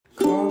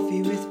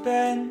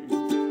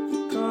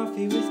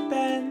Coffee with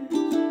Ben.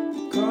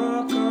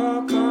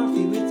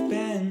 Coffee with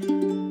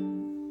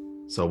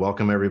Ben. So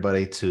welcome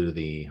everybody to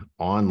the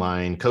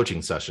online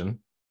coaching session.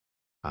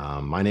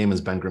 My name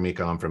is Ben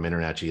Gromyko. I'm from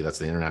INTERNACHI. That's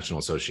the International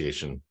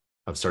Association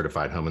of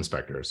Certified Home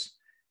Inspectors.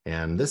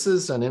 And this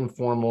is an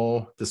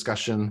informal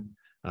discussion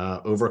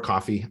over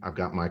coffee. I've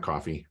got my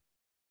coffee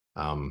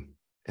in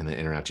the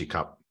INTERNACHI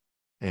cup,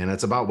 and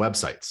it's about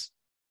websites.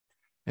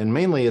 And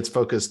mainly it's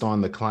focused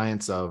on the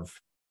clients of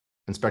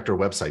Inspector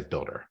Website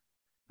Builder.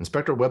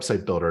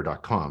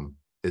 InspectorWebsiteBuilder.com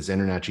is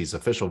INTERNACHI's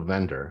official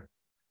vendor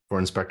for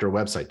Inspector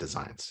website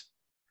designs.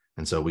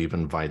 And so we've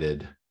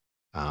invited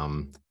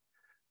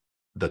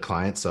the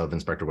clients of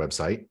Inspector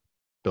Website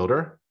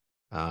Builder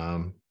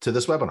to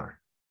this webinar.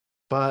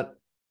 But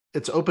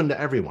it's open to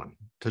everyone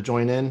to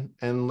join in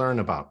and learn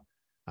about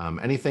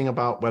anything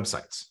about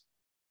websites.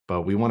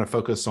 But we want to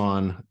focus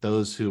on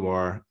those who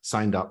are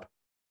signed up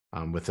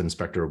with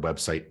Inspector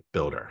Website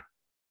Builder.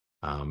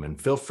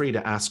 And feel free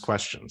to ask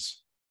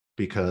questions,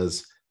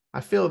 because I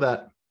feel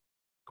that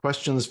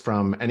questions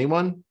from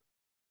anyone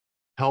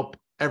help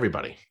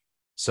everybody.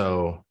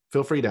 So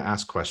feel free to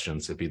ask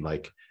questions if you'd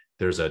like.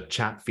 There's a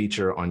chat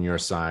feature on your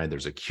side.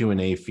 There's a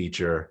Q&A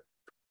feature.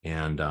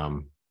 And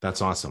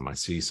that's awesome. I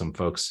see some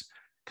folks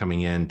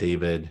coming in: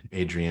 David,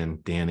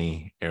 Adrian,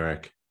 Danny,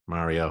 Eric,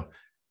 Mario.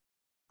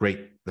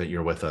 Great that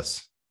you're with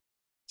us.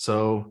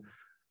 So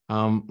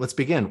let's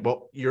begin.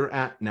 Well, you're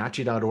at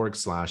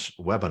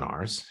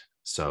nachi.org/webinars.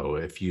 So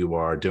if you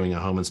are doing a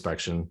home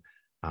inspection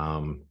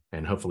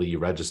and hopefully you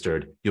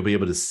registered, you'll be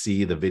able to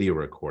see the video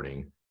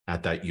recording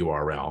at that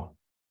URL.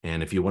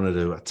 And if you wanted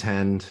to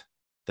attend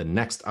the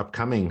next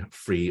upcoming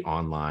free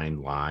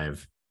online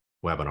live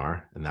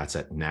webinar, and that's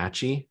at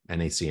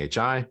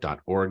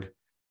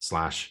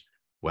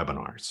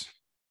nachi.org/webinars.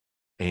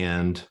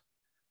 And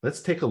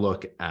let's take a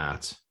look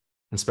at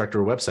Inspector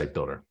Website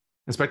Builder.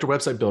 Inspector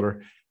Website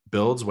Builder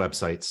builds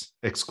websites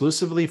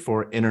exclusively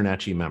for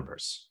INTERNACHI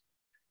members.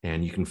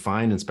 And you can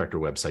find Inspector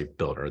Website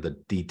Builder, the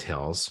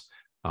details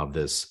of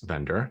this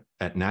vendor,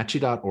 at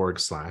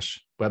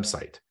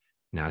nachi.org/website,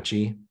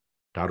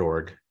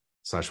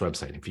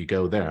 nachi.org/website. If you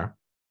go there,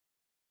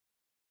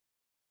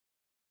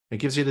 it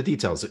gives you the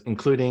details,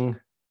 including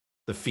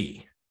the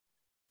fee.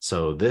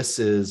 So this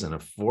is an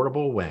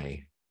affordable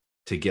way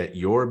to get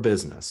your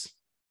business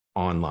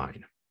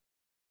online.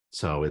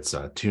 So it's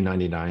a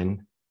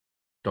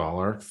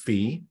 $299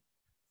 fee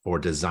for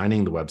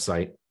designing the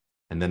website,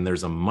 and then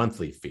there's a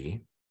monthly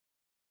fee,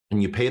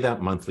 and you pay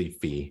that monthly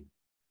fee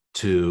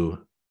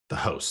to the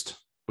host,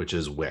 which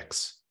is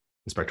Wix.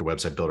 Inspector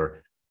Website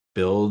Builder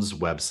builds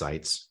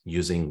websites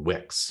using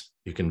Wix.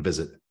 You can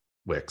visit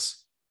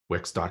Wix,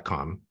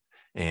 wix.com.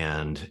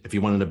 And if you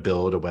wanted to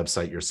build a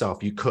website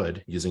yourself, you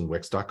could using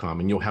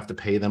wix.com, and you'll have to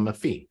pay them a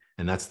fee.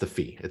 And that's the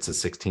fee. It's a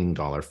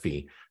 $16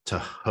 fee to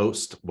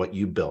host what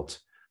you built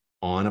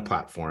on a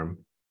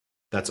platform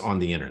that's on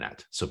the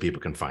internet so people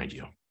can find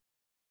you.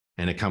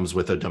 And it comes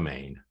with a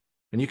domain,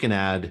 and you can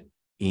add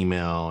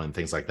email and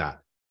things like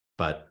that.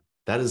 But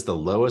that is the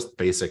lowest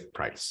basic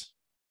price.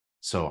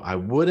 So I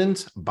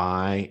wouldn't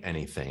buy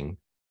anything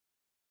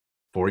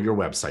for your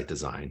website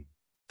design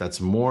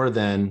that's more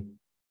than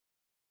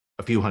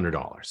a few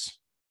 $100s.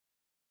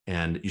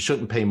 And you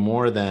shouldn't pay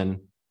more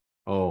than,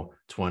 $20,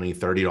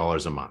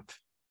 $30 a month,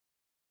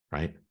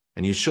 right?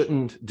 And you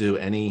shouldn't do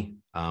any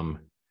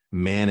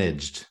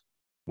managed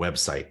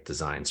website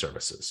design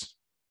services.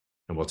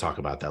 And we'll talk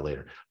about that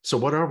later. So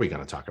what are we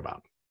going to talk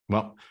about?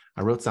 Well,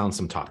 I wrote down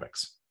some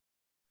topics,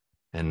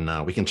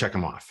 and we can check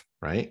them off,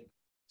 right?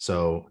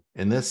 So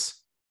in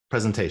this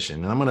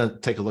presentation, and I'm going to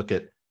take a look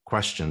at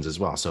questions as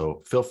well.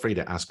 So feel free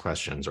to ask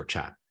questions or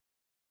chat.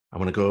 I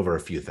want to go over a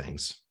few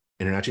things.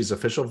 INTERNACHI's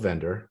official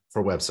vendor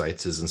for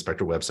websites is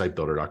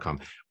InspectorWebsiteBuilder.com.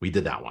 We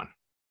did that one.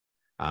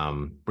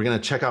 We're going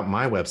to check out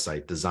my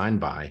website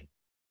designed by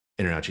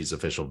INTERNACHI's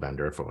official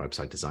vendor for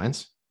website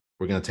designs.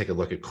 We're going to take a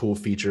look at cool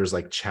features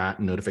like chat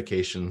and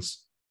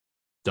notifications.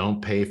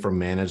 Don't pay for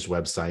managed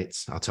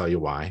websites. I'll tell you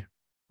why.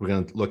 We're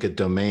going to look at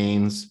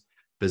domains,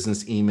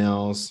 business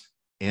emails,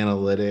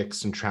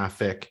 analytics and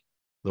traffic,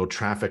 little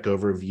traffic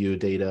overview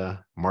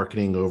data,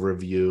 marketing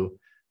overview.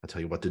 I'll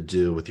tell you what to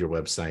do with your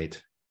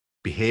website.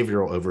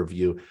 Behavioral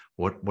overview.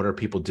 What are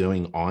people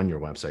doing on your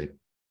website?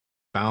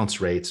 Bounce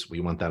rates, we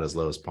want that as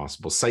low as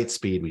possible. Site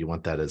speed, we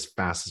want that as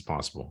fast as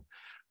possible.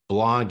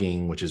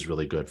 Blogging, which is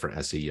really good for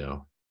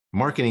SEO.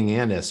 Marketing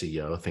and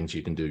SEO, things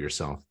you can do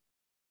yourself.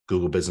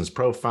 Google Business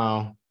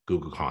Profile,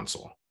 Google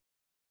Console.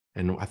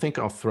 And I think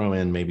I'll throw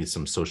in maybe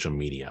some social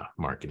media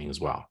marketing as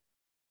well.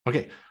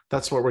 Okay,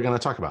 that's what we're going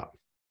to talk about.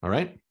 All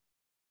right?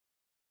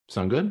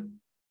 Sound good?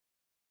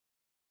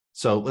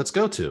 So let's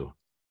go to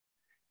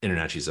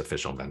INTERNACHI's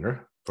official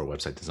vendor for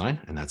website design,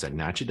 and that's at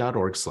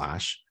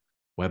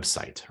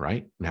nachi.org/website,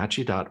 right?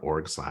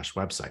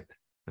 nachi.org/website.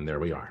 And there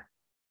we are.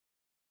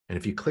 And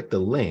if you click the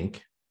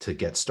link to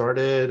get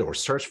started or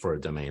search for a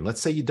domain,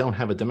 let's say you don't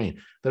have a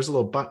domain, there's a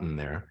little button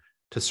there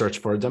to search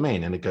for a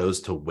domain, and it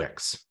goes to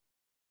Wix.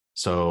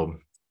 So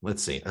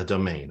let's see, a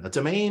domain. A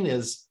domain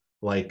is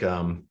like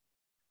the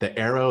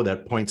arrow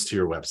that points to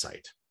your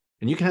website.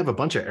 And you can have a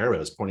bunch of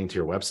arrows pointing to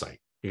your website.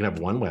 You can have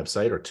one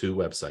website or two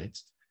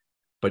websites,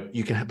 but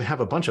you can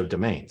have a bunch of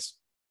domains.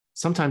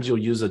 Sometimes you'll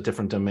use a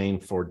different domain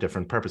for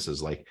different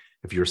purposes. Like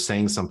if you're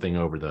saying something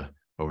over the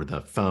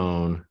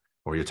phone,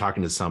 or you're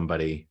talking to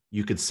somebody,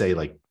 you could say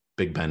like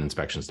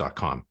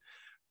bigbeninspections.com.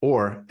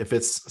 Or if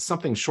it's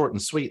something short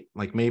and sweet,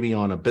 like maybe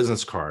on a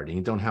business card and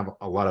you don't have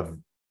a lot of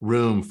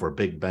room for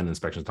Big Ben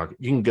Inspections.com,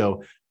 you can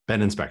go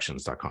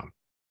beninspections.com.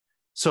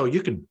 So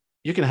you can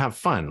have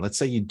fun. Let's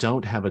say you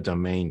don't have a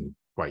domain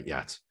quite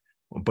yet,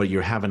 but you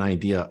have an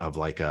idea of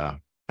like an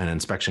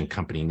inspection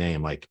company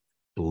name, like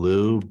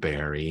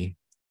Blueberry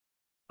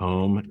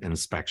Home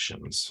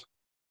Inspections.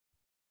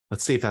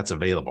 Let's see if that's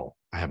available.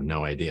 I have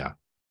no idea.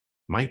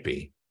 Might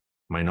be,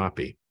 might not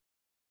be.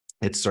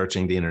 It's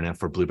searching the internet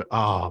for Blueberry.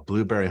 Oh,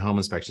 Blueberry Home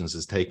Inspections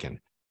is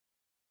taken.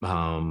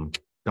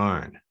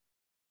 Darn.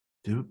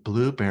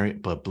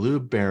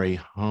 Blueberry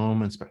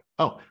Home Inspection.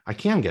 Oh, I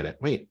can get it.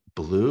 Wait,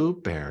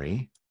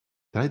 Blueberry.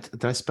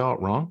 Did I spell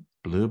it wrong?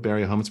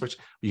 Blueberry Home Inspection.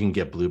 You can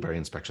get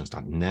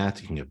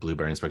blueberryinspections.net. You can get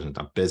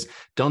blueberryinspections.biz.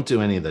 Don't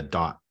do any of the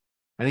dot.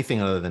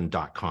 Anything other than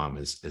 .com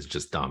is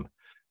just dumb.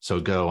 So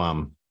go.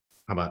 How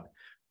about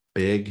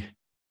Big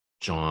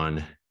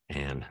John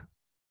and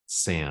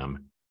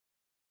Sam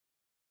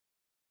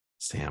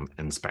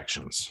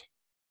Inspections.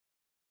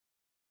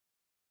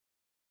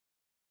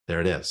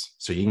 There it is.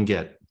 So you can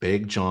get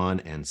Big John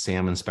and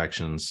Sam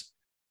Inspections.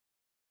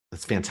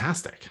 That's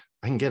fantastic.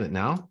 I can get it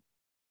now.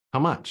 How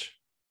much?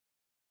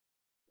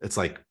 It's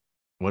like,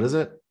 what is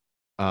it?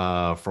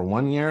 For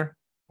 1 year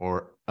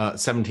or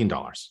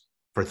 $17.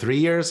 For 3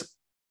 years,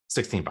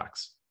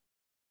 $16.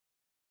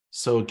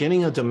 So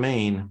getting a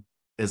domain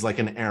is like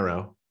an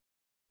arrow,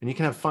 and you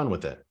can have fun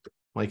with it.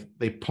 Like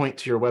they point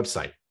to your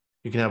website.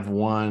 You can have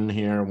one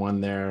here,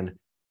 one there, and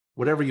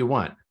whatever you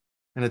want.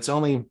 And it's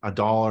only $1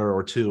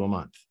 or $2 a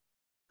month.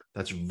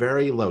 That's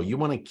very low. You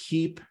want to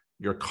keep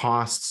your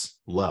costs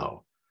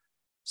low.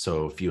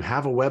 So if you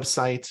have a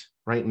website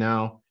right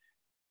now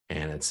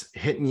and it's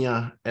hitting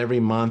you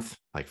every month,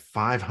 like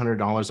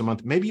 $500 a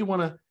month, maybe you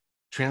want to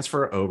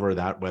transfer over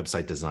that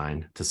website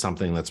design to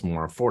something that's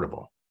more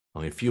affordable,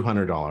 only a few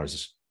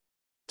 $100s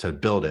to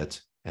build it,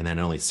 and then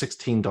only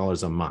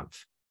 $16 a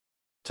month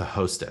to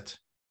host it.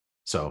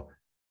 So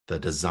the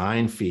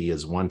design fee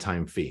is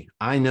one-time fee.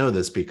 I know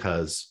this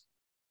because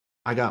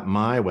I got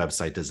my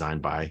website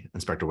designed by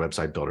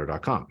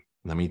InspectorWebsiteBuilder.com.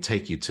 Let me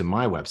take you to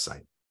my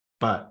website.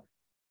 But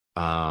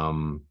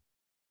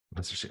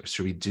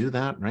should we do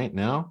that right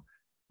now?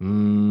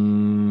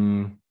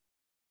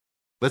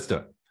 Let's do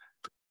it.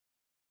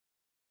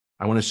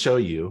 I want to show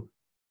you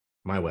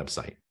my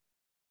website.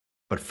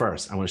 But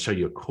first, I want to show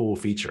you a cool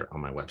feature on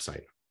my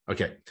website.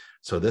 Okay,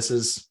 so this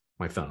is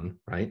my phone,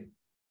 right?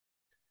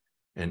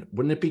 And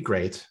wouldn't it be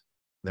great?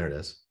 There it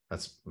is.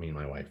 That's me and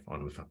my wife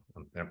on the phone.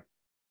 There.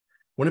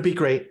 Wouldn't it be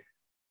great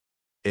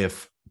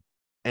if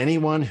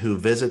anyone who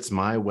visits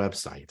my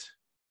website,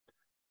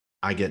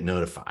 I get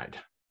notified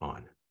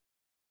on?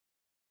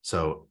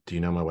 So do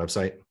you know my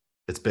website?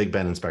 It's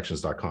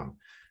bigbeninspections.com.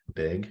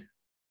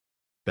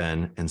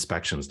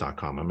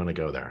 Bigbeninspections.com. I'm going to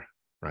go there,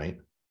 right?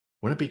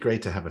 Wouldn't it be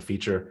great to have a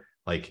feature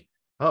like,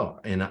 oh,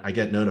 and I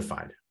get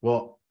notified?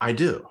 Well, I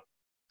do.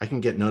 I can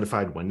get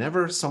notified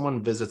whenever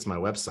someone visits my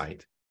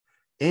website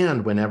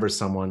and whenever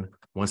someone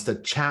wants to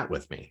chat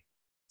with me.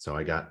 So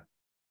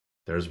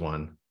there's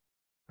one.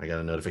 I got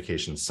a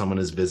notification. Someone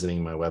is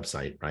visiting my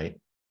website, right?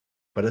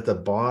 But at the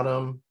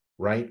bottom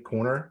right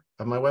corner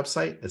of my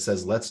website, it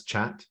says, let's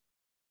chat.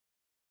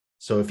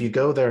 So if you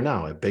go there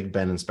now at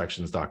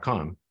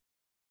bigbeninspections.com,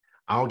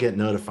 I'll get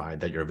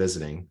notified that you're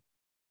visiting,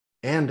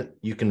 and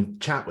you can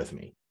chat with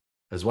me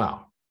as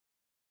well.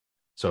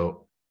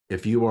 So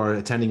if you are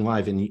attending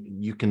live and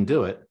you can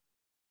do it,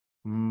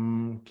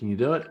 can you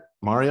do it,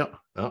 Mario?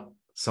 Oh,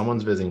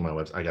 someone's visiting my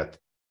website. I got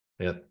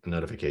a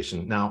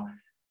notification. Now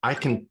I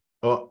got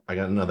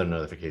another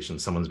notification.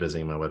 Someone's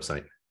visiting my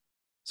website.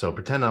 So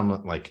pretend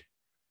I'm like,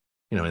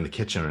 in the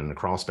kitchen or in the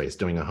crawl space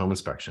doing a home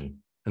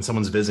inspection, and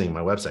someone's visiting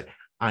my website.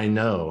 I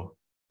know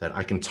that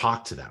I can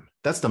talk to them.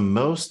 That's the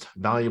most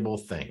valuable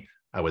thing,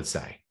 I would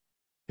say.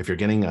 If you're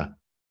getting a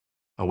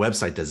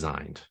website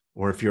designed,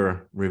 or if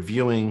you're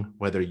reviewing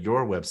whether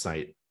your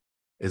website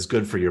is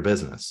good for your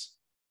business,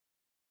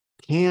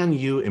 can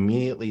you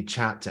immediately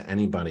chat to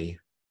anybody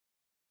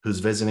who's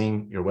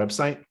visiting your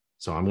website?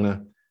 So I'm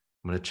gonna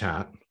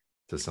chat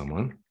to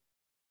someone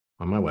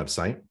on my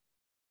website,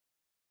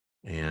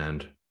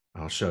 and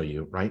I'll show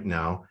you right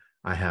now.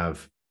 I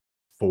have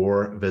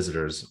 4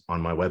 visitors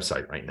on my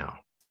website right now,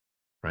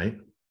 right?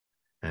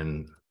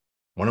 And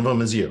one of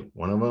them is you.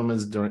 One of them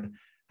is doing,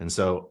 and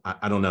so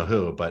I don't know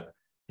who, but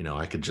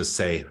I could just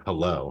say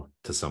hello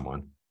to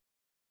someone,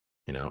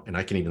 and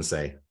I can even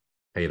say,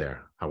 hey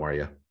there, how are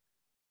you?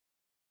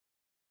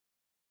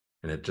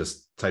 And it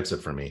just types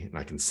it for me, and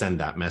I can send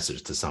that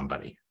message to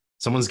somebody.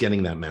 Someone's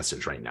getting that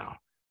message right now,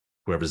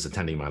 whoever's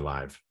attending my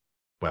live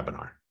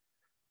webinar.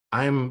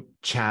 I'm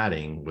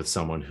chatting with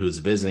someone who's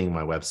visiting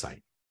my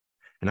website,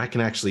 and I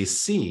can actually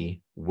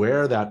see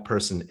where that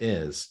person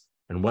is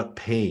and what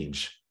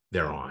page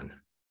they're on.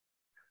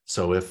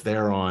 So if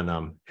they're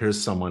on,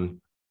 here's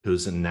someone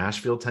who's in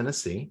Nashville,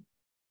 Tennessee,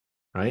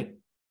 right?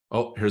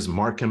 Oh, here's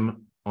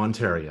Markham,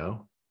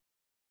 Ontario,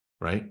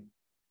 right?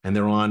 And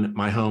they're on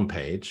my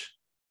homepage.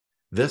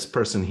 This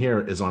person here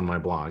is on my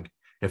blog.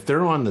 If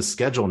they're on the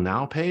schedule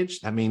now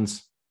page, that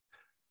means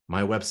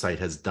my website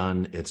has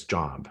done its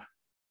job.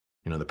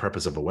 You know, the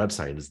purpose of a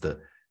website is to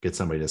get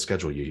somebody to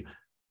schedule you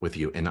with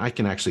you. And I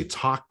can actually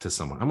talk to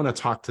someone. I'm going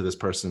to talk to this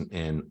person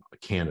in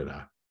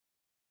Canada.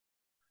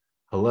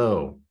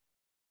 Hello,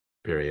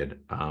 period.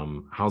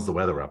 How's the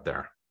weather up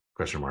there?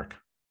 Question mark.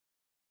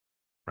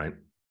 Right?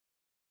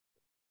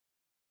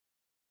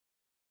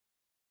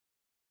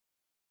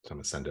 So I'm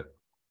going to send it.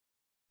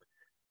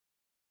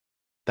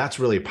 That's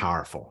really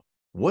powerful.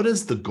 What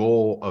is the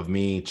goal of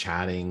me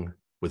chatting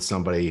with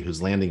somebody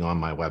who's landing on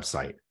my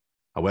website?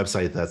 A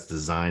website that's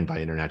designed by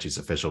InterNACHI's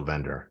official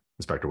vendor,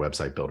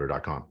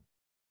 InspectorWebsiteBuilder.com.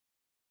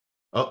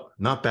 Oh,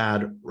 not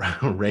bad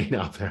rain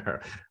out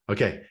there.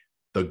 Okay,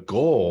 the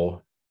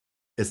goal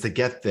is to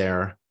get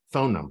their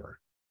phone number.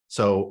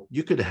 So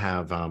you could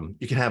have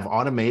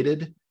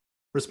automated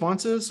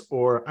responses,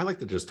 or I like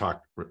to just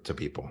talk to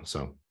people.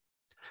 So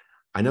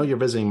I know you're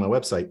visiting my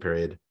website,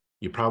 period.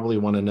 You probably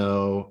want to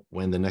know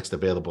when the next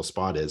available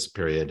spot is,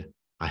 period.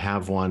 I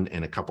have one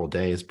in a couple of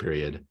days,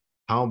 period.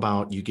 How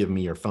about you give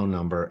me your phone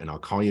number and I'll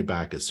call you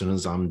back as soon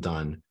as I'm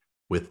done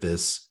with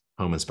this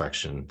home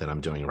inspection that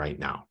I'm doing right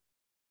now?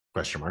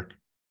 Question mark.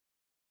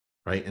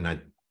 Right? And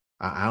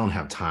I don't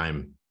have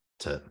time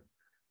to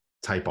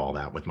type all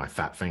that with my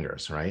fat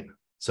fingers, right?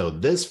 So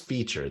this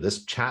feature,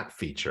 this chat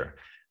feature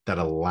that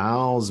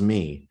allows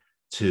me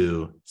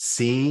to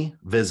see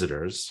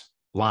visitors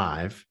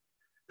live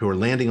who are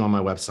landing on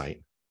my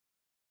website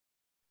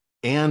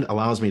and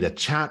allows me to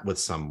chat with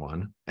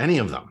someone, any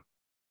of them,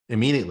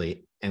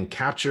 immediately and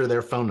capture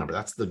their phone number.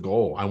 That's the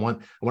goal. I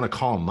want to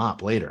call them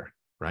up later,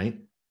 right?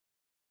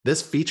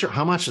 This feature,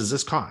 how much does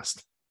this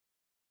cost?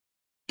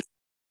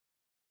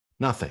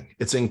 Nothing.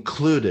 It's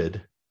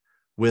included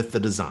with the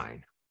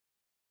design.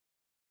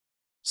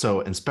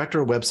 So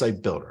Inspector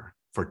Website Builder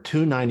for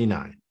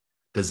 $2.99,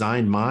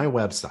 design my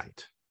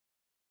website.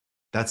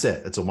 That's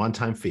it. It's a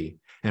one-time fee.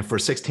 And for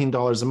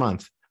 $16 a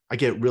month, I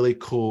get really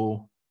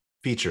cool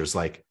features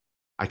like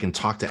I can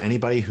talk to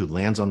anybody who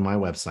lands on my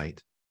website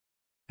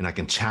and I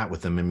can chat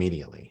with them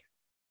immediately,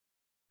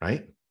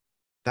 right?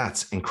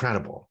 That's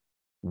incredible.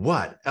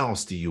 What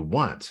else do you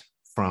want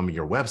from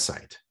your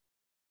website?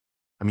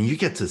 I mean, you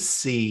get to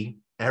see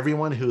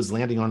everyone who's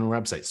landing on your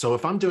website. So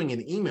if I'm doing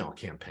an email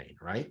campaign,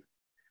 right?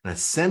 And I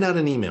send out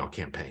an email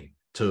campaign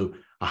to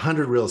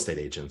 100 real estate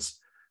agents,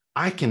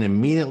 I can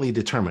immediately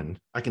determine,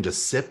 I can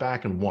just sit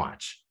back and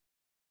watch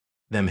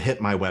them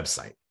hit my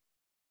website.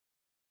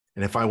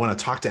 And if I want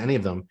to talk to any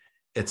of them,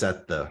 it's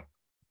at the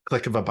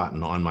click of a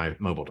button on my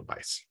mobile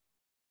device.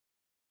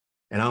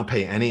 And I don't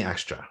pay any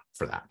extra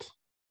for that.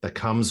 That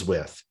comes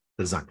with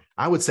design.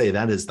 I would say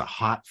that is the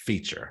hot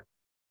feature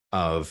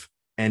of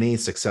any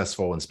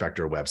successful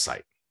inspector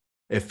website.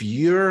 If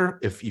your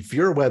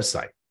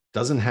website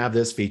doesn't have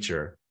this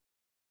feature,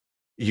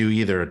 you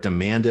either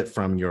demand it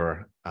from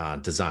your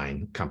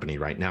design company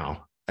right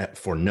now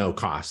for no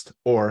cost,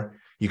 or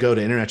you go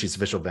to InterNACHI's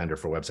official vendor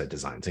for website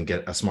designs and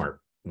get a smart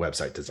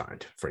website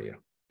designed for you.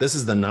 This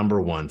is the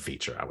number one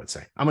feature, I would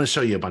say. I'm going to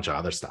show you a bunch of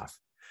other stuff,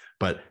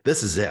 but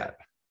this is it,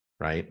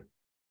 right?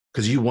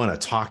 Because you want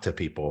to talk to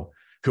people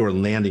who are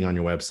landing on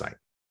your website.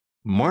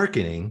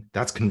 Marketing,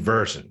 that's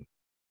conversion.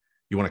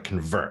 You want to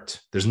convert.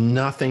 There's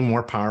nothing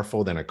more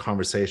powerful than a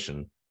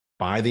conversation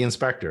by the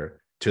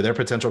inspector to their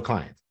potential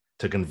client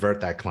to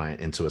convert that client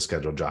into a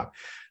scheduled job.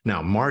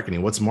 Now,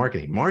 marketing, what's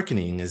marketing?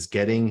 Marketing is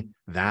getting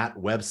that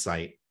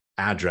website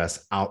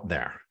address out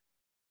there.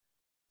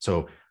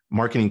 So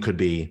marketing could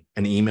be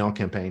an email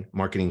campaign.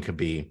 Marketing could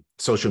be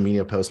social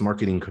media posts.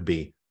 Marketing could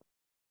be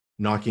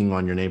knocking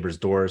on your neighbor's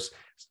doors.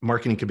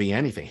 Marketing could be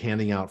anything,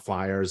 handing out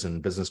flyers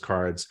and business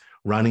cards,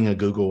 running a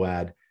Google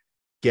ad.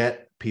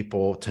 Get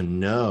people to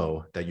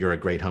know that you're a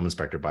great home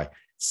inspector by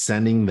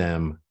sending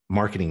them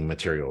marketing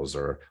materials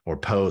or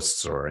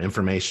posts or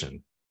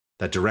information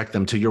that direct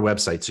them to your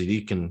website so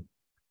you can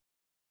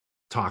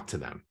talk to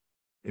them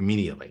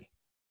immediately.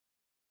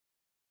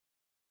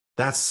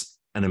 That's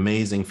an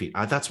amazing feat.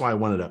 That's why I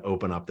wanted to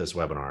open up this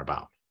webinar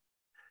about.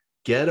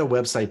 Get a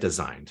website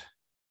designed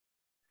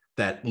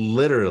that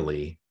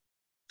literally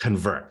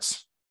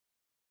converts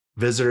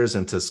visitors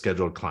into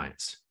scheduled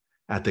clients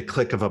at the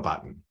click of a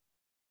button.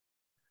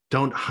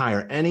 Don't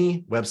hire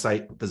any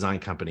website design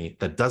company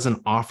that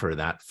doesn't offer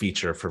that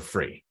feature for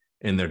free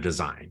in their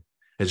design.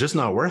 It's just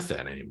not worth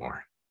it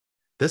anymore.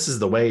 This is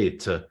the way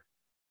to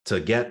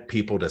get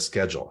people to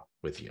schedule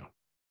with you,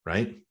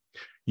 right?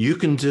 You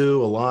can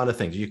do a lot of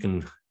things. You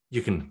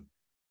can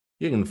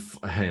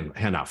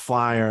hand out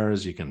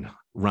flyers, you can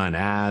run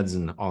ads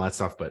and all that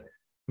stuff, but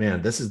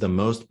man, this is the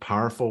most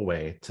powerful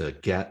way to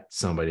get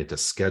somebody to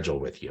schedule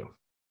with you.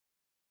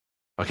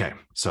 Okay,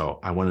 so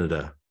I wanted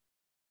to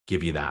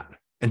give you that.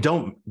 And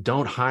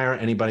don't hire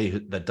anybody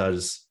that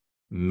does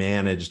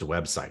managed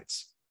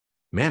websites.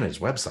 Managed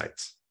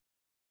websites.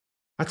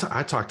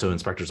 I talk to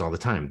inspectors all the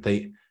time.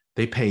 They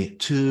pay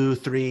 $200,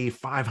 $300,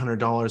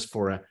 $500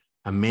 for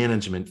a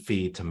management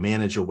fee to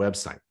manage your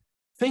website.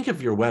 Think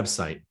of your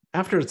website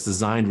after it's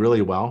designed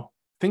really well.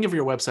 Think of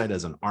your website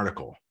as an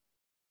article,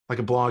 like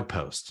a blog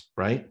post,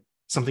 right?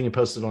 Something you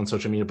posted on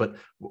social media, but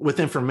with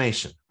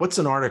information. What's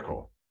an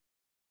article?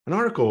 An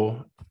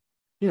article,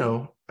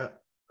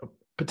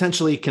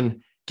 potentially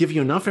can give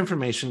you enough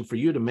information for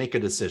you to make a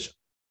decision,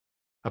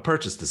 a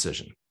purchase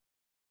decision,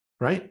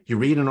 right? You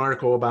read an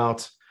article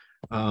about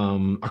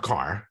a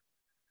car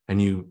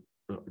and you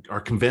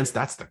are convinced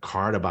that's the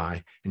car to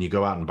buy, and you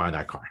go out and buy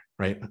that car,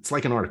 right? It's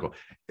like an article.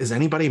 Is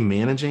anybody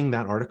managing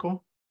that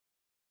article?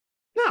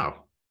 No.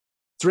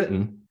 It's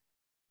written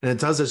and it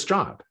does its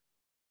job.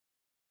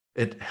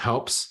 It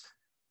helps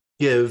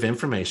give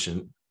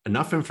information,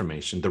 enough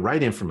information, the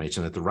right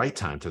information at the right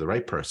time to the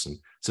right person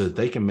so that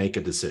they can make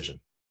a decision.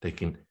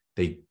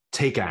 They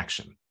take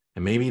action.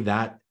 And maybe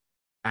that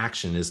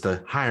action is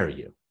to hire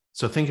you.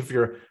 So think of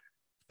your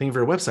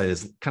website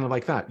as kind of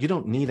like that. You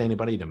don't need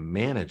anybody to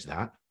manage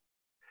that.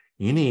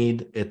 You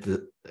need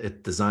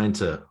it designed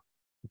to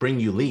bring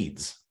you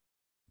leads.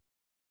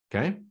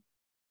 Okay.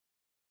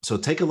 So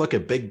take a look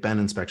at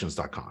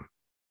BigBenInspections.com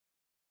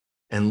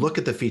and look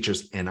at the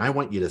features. And I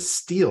want you to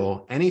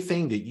steal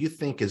anything that you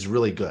think is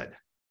really good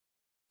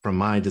from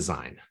my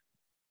design.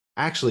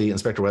 Actually,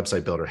 Inspector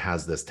Website Builder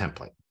has this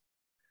template.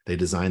 They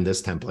designed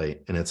this template,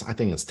 and I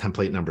think it's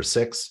template number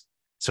 6.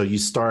 So you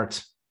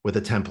start with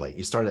a template.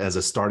 You start as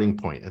a starting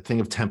point.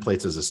 Think of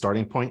templates as a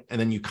starting point, and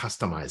then you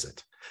customize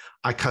it.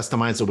 I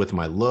customize it with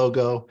my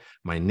logo,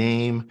 my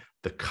name,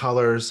 the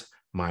colors,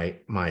 my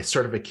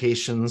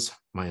certifications,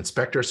 my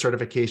inspector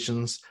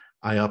certifications.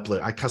 I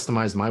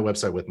customize my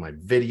website with my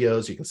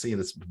videos. You can see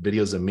this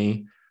videos of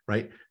me,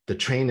 right? The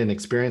trained and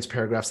experienced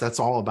paragraphs, that's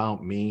all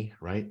about me,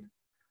 right?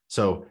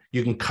 So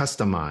you can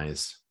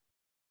customize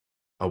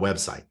a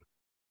website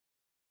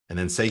and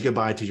then say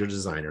goodbye to your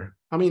designer.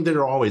 I mean,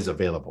 they're always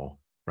available,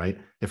 right?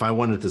 If I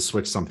wanted to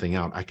switch something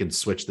out, I could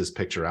switch this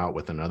picture out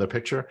with another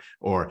picture,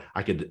 or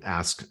I could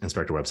ask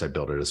Inspector Website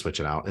Builder to switch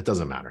it out. It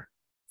doesn't matter.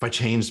 If I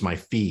changed my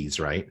fees,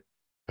 right?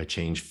 If I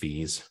change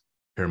fees,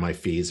 here are my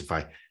fees. If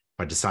I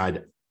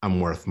decide I'm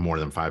worth more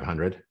than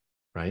 500,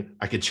 right?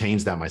 I could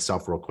change that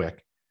myself real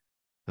quick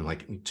in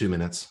like 2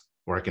 minutes,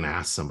 or I can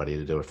ask somebody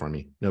to do it for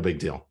me. No big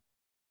deal.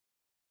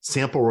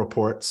 Sample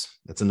reports.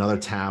 That's another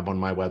tab on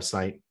my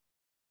website.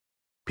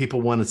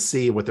 People want to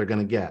see what they're going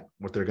to get,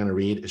 what they're going to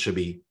read. It should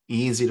be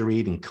easy to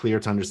read and clear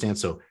to understand.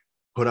 So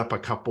put up a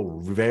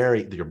couple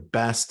your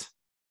best,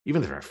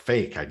 even if they're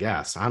fake, I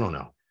guess, I don't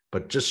know,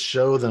 but just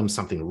show them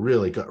something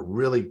really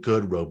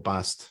good,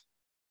 robust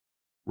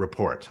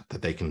report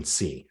that they can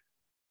see.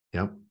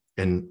 Yep.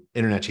 And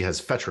InterNACHI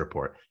has Fetch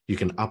Report. You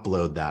can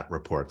upload that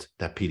report,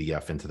 that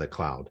PDF, into the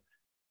cloud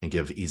and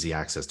give easy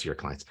access to your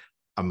clients.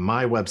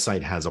 My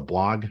website has a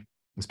blog.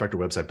 Inspector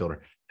Website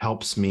Builder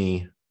helps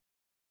me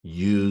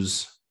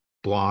use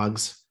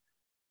blogs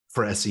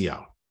for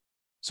SEO.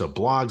 So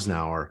blogs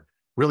now are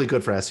really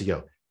good for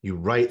SEO. You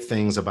write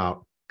things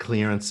about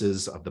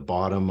clearances of the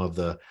bottom of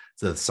the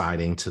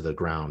siding to the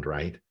ground,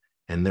 right?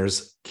 And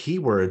there's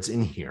keywords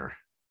in here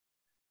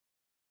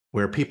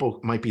where people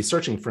might be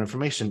searching for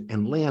information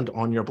and land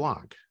on your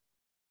blog,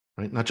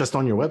 right? Not just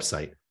on your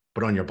website,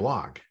 but on your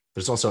blog.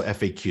 There's also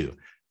FAQ,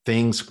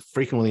 things,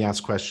 frequently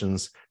asked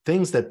questions,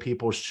 things that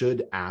people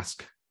should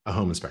ask a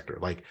home inspector,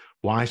 like,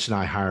 why should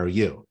I hire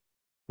you?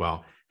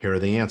 Well, here are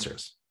the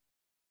answers.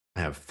 I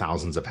have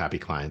thousands of happy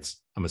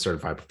clients. I'm a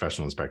certified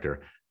professional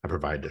inspector. I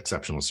provide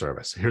exceptional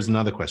service. Here's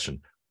another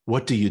question.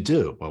 What do you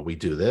do? Well, we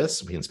do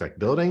this. We inspect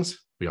buildings.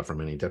 We offer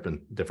many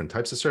different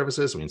types of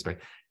services. We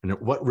inspect. And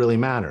what really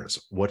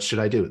matters? What should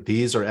I do?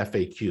 These are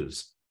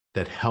FAQs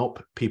that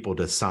help people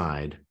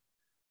decide,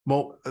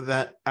 well,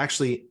 that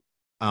actually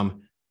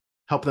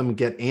help them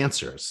get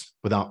answers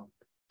without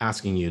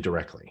asking you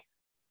directly,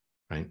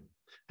 right?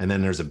 And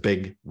then there's a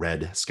big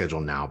red Schedule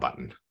Now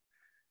button.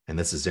 And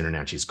this is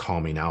InterNACHI's Call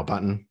Me Now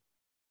button.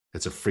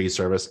 It's a free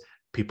service.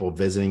 People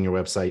visiting your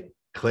website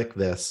click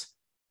this,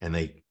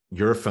 and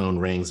your phone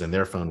rings and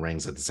their phone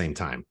rings at the same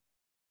time.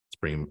 It's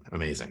pretty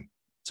amazing.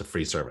 It's a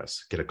free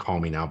service. Get a Call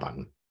Me Now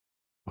button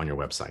on your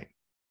website.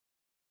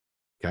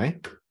 Okay.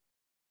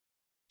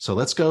 So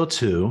let's go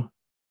to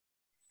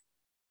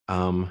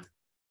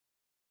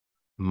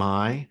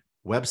my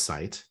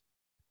website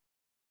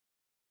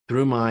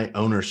through my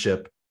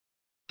ownership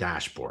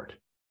dashboard.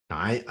 Now,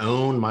 I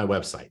own my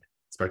website.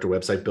 Inspector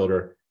Website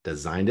Builder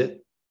designed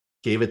it,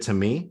 gave it to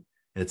me,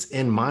 and it's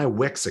in my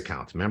Wix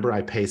account. Remember,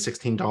 I pay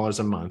 $16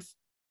 a month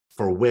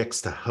for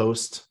Wix to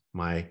host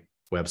my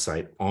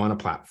website on a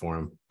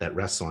platform that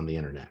rests on the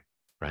internet,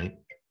 right?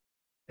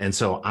 And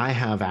so I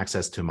have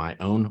access to my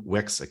own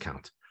Wix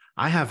account.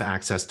 I have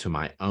access to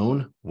my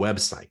own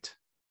website,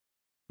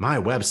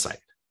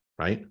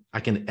 right? I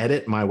can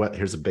edit my web.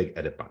 Here's a big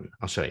edit button.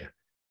 I'll show you.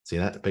 See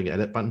that big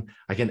edit button?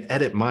 I can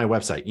edit my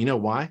website. You know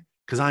why?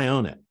 Because I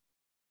own it.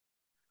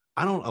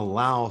 I don't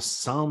allow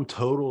some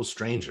total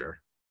stranger,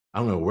 I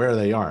don't know where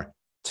they are,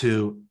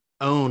 to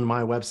own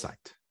my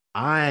website.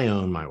 I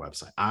own my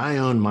website. I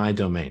own my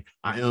domain.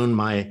 I own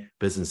my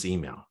business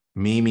email.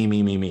 Me.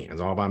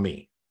 It's all about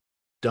me.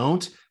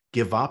 Don't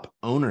give up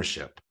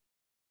ownership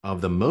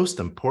of the most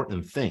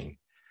important thing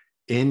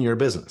in your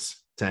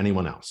business to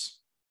anyone else.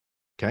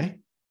 Okay?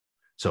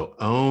 So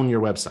own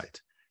your website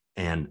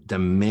and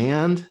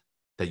demand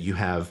that you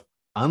have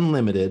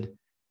unlimited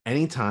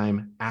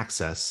anytime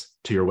access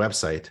to your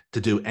website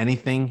to do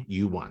anything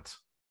you want.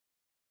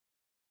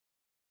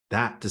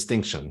 That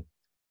distinction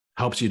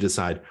helps you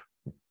decide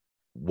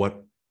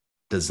what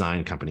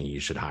design company you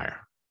should hire.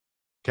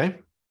 Okay?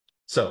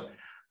 So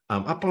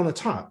up on the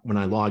top, when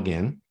I log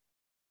in,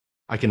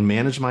 I can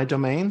manage my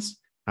domains.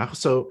 I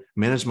also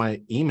manage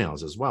my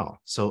emails as well.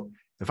 So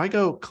if I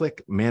go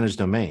click manage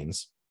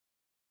domains,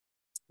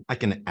 I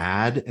can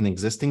add an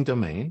existing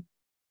domain,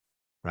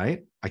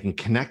 right? I can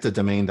connect a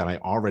domain that I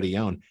already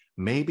own.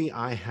 Maybe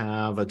I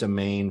have a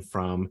domain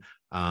from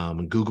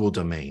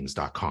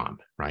googledomains.com,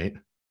 right?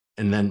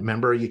 And then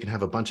remember, you can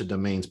have a bunch of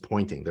domains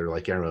pointing. They're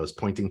like arrows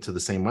pointing to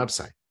the same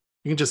website.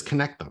 You can just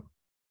connect them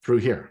through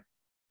here.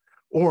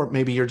 Or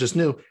maybe you're just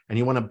new and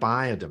you want to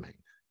buy a domain,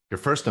 your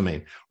first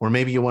domain, or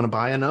maybe you want to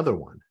buy another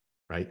one,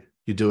 right?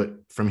 You do it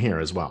from here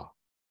as well.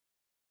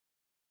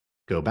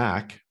 Go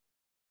back.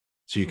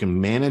 So you can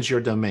manage your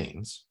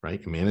domains,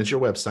 right? You manage your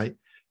website,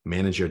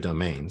 manage your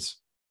domains.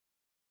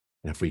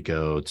 And if we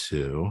go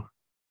to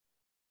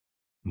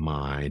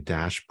my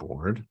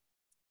dashboard,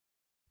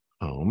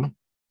 home,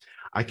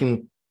 I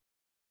can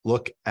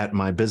look at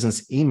my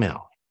business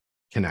email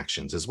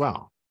connections as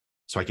well.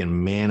 So I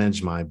can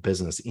manage my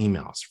business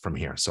emails from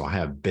here. So I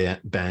have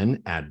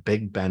Ben at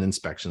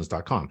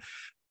BigBenInspections.com.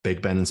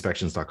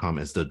 BigBenInspections.com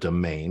is the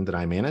domain that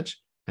I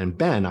manage. And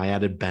Ben, I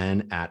added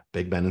Ben at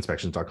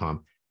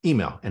BigBenInspections.com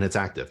email, and it's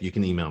active. You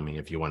can email me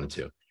if you wanted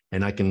to.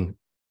 And I can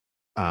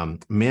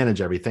manage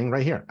everything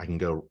right here. I can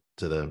go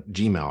to the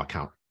Gmail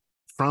account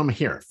from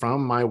here,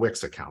 from my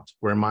Wix account,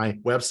 where my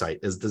website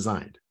is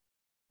designed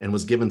and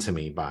was given to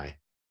me by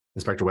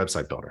Inspector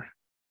Website Builder,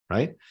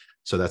 right?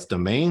 So that's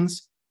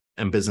domains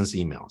and business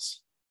emails.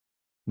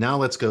 Now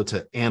let's go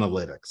to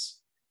analytics.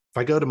 If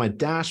I go to my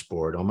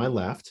dashboard on my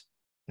left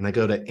and I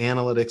go to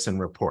analytics and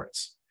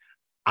reports,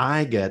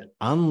 I get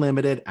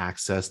unlimited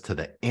access to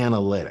the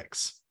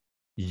analytics.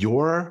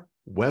 Your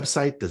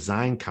website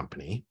design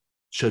company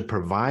should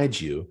provide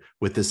you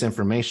with this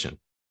information.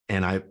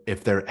 And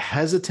if they're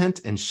hesitant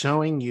in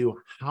showing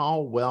you how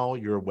well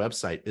your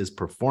website is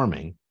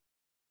performing,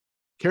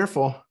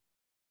 careful,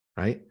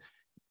 right?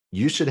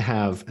 You should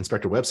have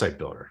Inspector Website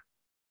Builder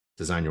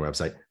design your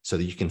website so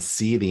that you can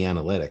see the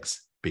analytics,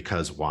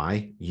 because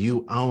why?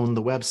 You own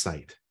the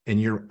website in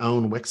your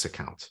own Wix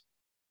account.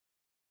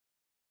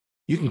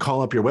 You can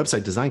call up your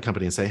website design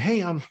company and say,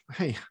 hey,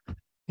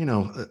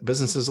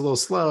 business is a little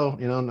slow.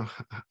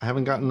 I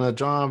haven't gotten a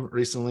job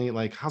recently.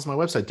 Like, how's my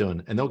website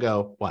doing? And they'll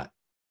go, what?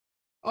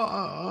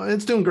 Oh,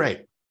 it's doing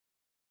great.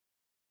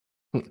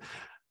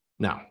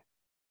 Now,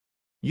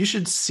 you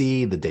should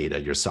see the data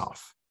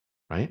yourself,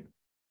 right?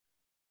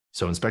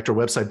 So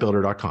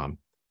inspectorwebsitebuilder.com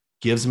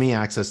gives me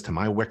access to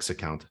my Wix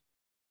account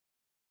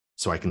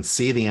so I can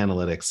see the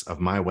analytics of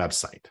my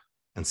website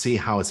and see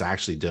how it's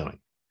actually doing.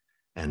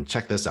 And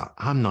check this out.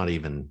 I don't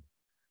even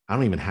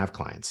have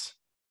clients,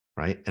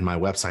 right? And my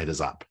website is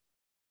up,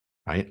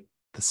 right?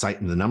 The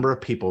number of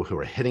people who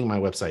are hitting my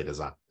website is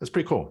up. That's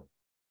pretty cool.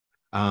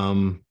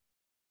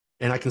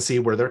 And I can see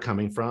where they're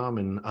coming from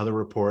and other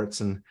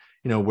reports, and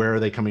where are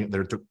they coming?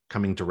 They're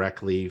coming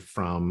directly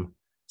from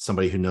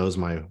somebody who knows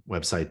my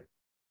website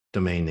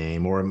domain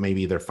name, or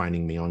maybe they're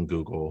finding me on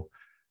Google.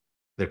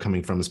 They're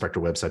coming from Inspector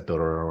Website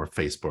Builder or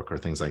Facebook or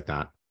things like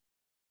that.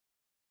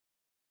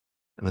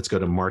 And let's go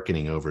to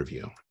marketing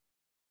overview.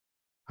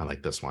 I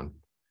like this one.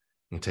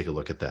 You can take a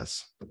look at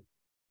this.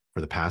 For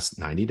the past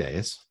 90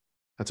 days,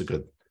 that's a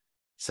good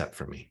set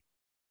for me.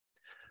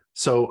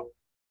 So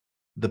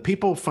the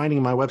people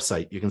finding my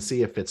website, you can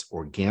see if it's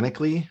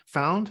organically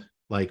found,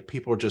 like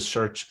people are just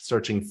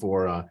searching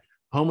for a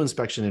home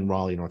inspection in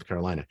Raleigh, North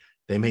Carolina.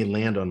 They may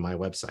land on my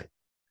website,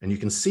 and you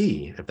can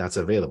see if that's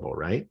available,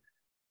 right?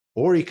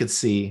 Or you could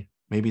see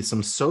maybe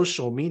some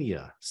social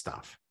media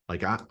stuff.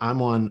 Like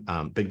I'm on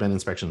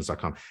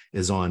BigBenInspections.com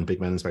is on Big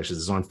Ben Inspections,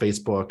 is on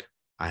Facebook.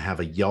 I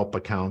have a Yelp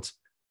account.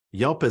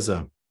 Yelp is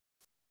a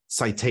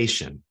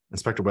citation.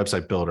 Inspector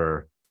Website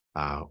Builder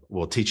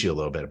will teach you a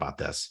little bit about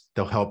this.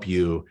 They'll help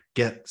you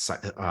get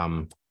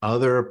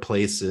other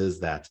places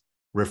that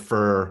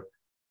refer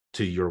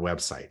to your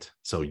website.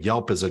 So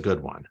Yelp is a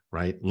good one,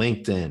 right?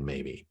 LinkedIn,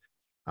 maybe.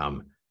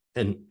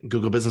 And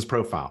Google Business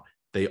Profile.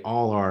 They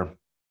all are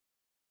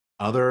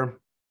other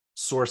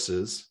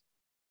sources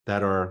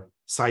that are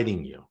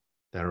citing you,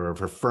 that are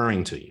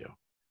referring to you,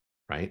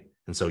 right?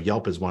 And so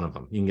Yelp is one of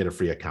them. You can get a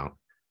free account,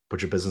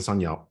 put your business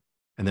on Yelp.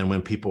 And then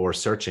when people are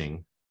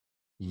searching,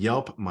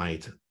 Yelp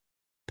might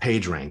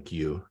page rank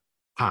you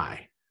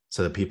high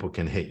so that people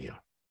can hit you.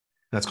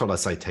 That's called a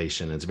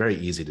citation. It's very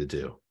easy to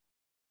do.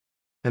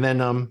 And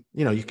then,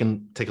 you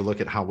can take a look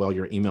at how well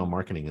your email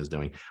marketing is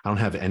doing. I don't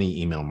have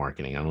any email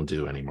marketing. I don't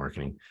do any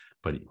marketing,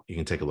 but you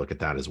can take a look at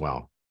that as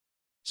well.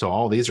 So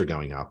all these are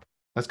going up.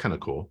 That's kind of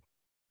cool.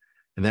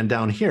 And then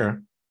down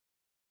here,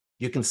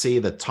 you can see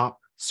the top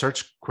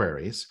search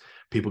queries.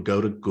 People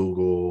go to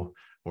Google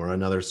or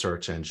another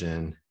search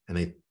engine,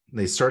 and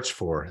they search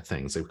for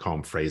things. They call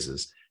them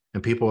phrases.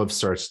 And people have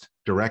searched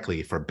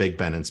directly for Big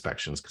Ben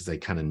inspections because they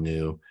kind of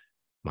knew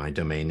my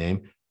domain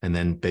name. And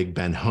then Big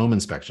Ben home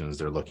inspections,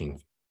 they're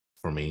looking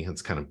for me.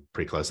 It's kind of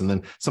pretty close. And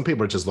then some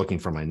people are just looking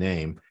for my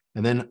name.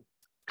 And then a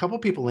couple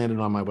of people landed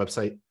on my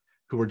website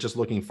who were just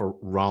looking for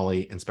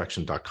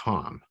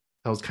RaleighInspection.com.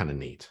 That was kind of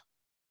neat.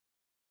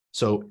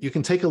 So you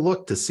can take a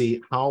look to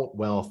see how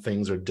well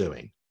things are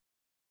doing.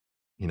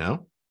 You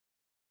know,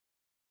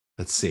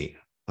 let's see.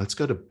 Let's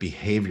go to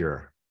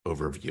behavior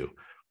overview.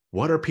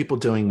 What are people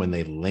doing when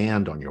they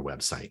land on your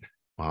website?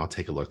 Well, I'll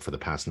take a look for the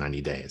past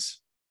 90 days.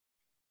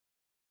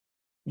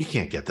 You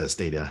can't get this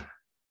data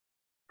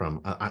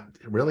from,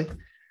 really?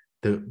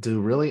 Do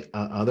really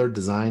other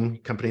design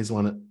companies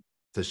want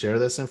to share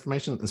this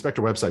information?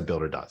 Inspector Website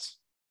Builder does,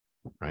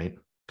 right?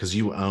 Because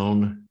you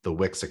own the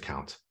Wix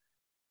account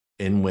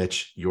in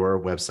which your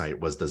website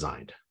was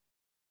designed.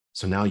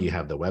 So now you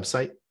have the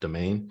website,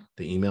 domain,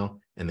 the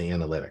email, and the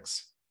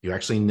analytics. You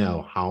actually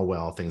know how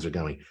well things are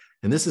going.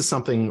 And this is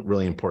something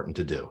really important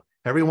to do.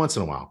 Every once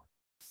in a while,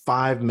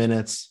 5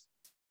 minutes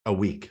a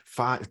week,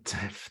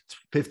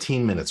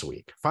 15 minutes a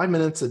week, 5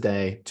 minutes a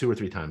day, 2 or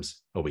 3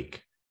 times a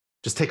week.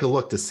 Just take a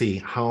look to see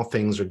how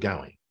things are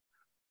going.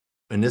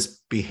 And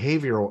this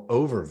behavioral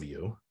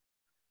overview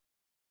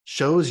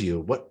shows you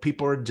what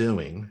people are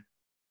doing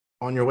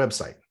on your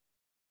website.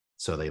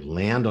 So they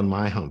land on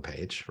my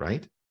homepage,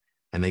 right?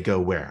 And they go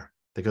where?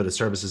 They go to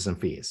services and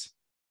fees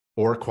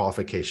or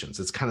qualifications.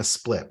 It's kind of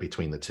split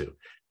between the two.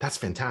 That's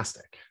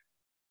fantastic.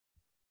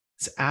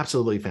 It's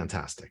absolutely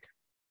fantastic.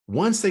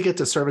 Once they get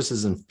to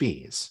services and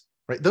fees,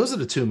 right? Those are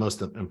the two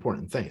most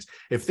important things.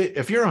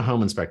 If you're a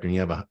home inspector and you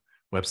have a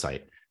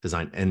website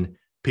design and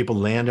people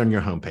land on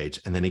your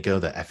homepage and then they go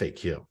to the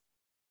FAQ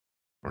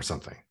or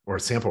something, or a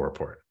sample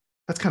report,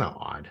 that's kind of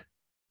odd,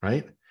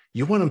 right?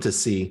 You want them to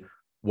see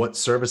what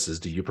services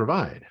do you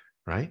provide,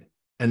 right?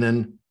 And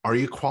then are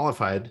you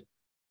qualified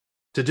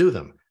to do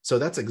them? So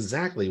that's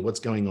exactly what's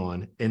going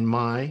on in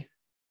my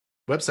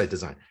website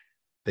design.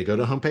 They go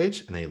to a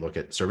homepage and they look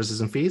at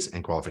services and fees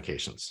and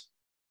qualifications.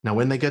 Now,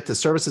 when they get to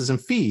services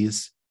and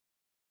fees,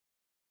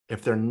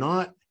 if they're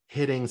not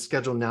hitting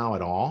schedule now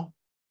at all,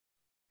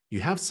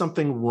 you have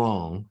something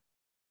wrong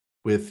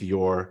with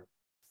your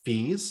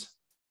fees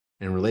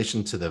in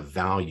relation to the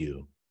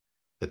value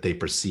that they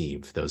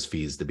perceive those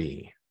fees to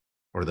be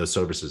or those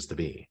services to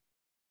be.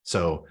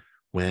 So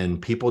when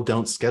people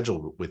don't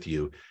schedule with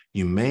you,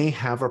 you may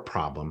have a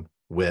problem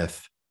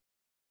with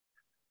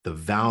the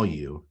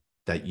value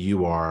that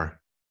you are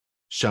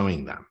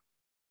showing them.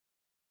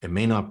 It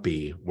may not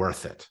be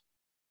worth it.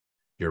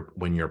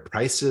 When your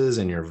prices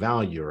and your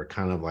value are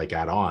kind of like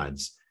at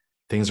odds,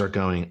 things aren't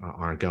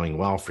going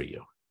well for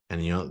you.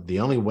 And the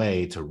only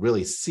way to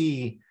really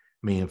see,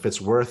 if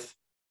it's worth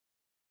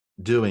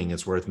doing,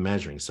 it's worth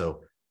measuring.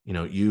 So,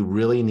 you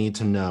really need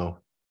to know,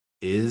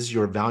 is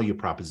your value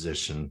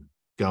proposition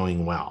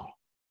going well?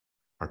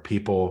 Are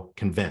people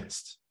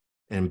convinced?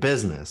 In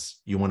business,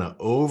 you want to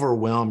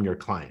overwhelm your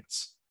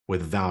clients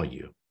with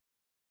value,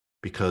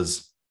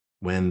 because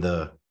when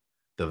the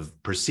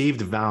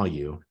perceived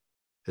value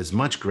is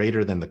much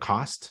greater than the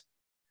cost,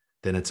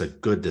 then it's a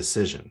good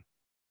decision.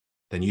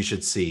 Then you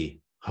should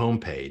see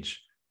homepage,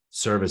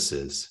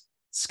 services,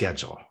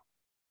 schedule.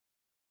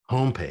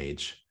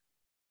 Homepage,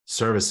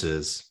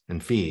 services,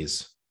 and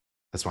fees.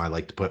 That's why I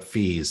like to put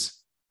fees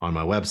on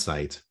my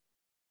website.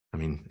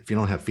 If you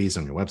don't have fees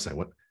on your website,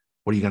 what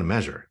are you going to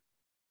measure?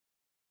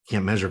 You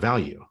can't measure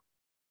value.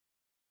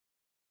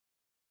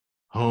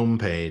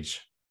 Homepage,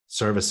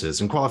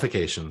 services, and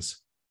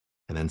qualifications,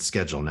 and then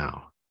schedule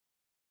now.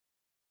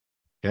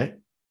 Okay.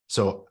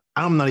 So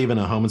I'm not even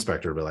a home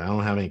inspector, really. I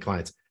don't have any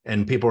clients,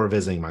 and people are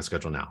visiting my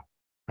schedule now,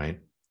 right?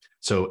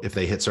 So if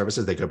they hit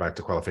services, they go back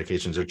to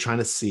qualifications. They're trying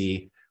to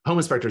see, home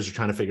inspectors are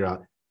trying to figure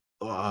out,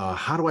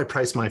 how do I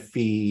price my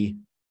fee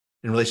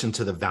in relation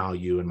to the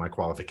value and my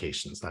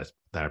qualifications that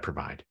I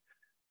provide,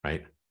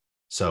 right?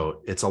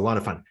 So it's a lot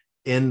of fun.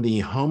 In the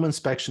home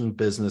inspection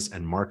business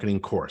and marketing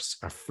course,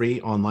 a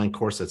free online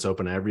course that's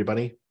open to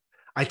everybody,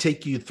 I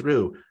take you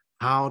through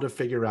how to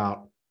figure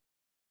out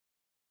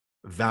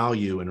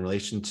value in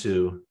relation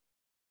to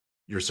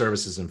your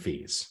services and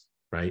fees,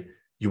 right?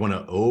 You want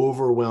to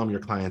overwhelm your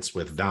clients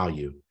with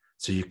value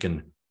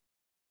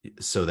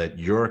so that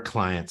your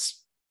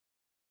clients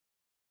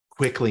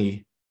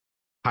quickly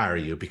hire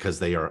you because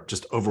they are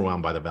just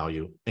overwhelmed by the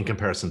value in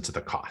comparison to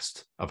the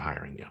cost of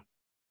hiring you.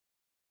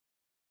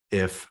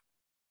 If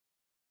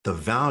the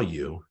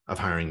value of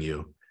hiring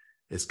you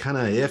is kind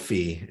of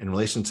iffy in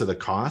relation to the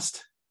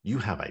cost, you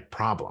have a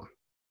problem.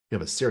 You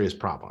have a serious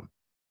problem,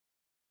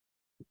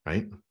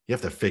 right? You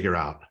have to figure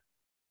out,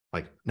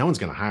 no one's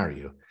going to hire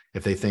you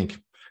if they think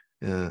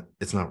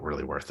it's not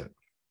really worth it.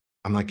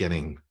 I'm not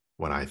getting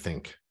what I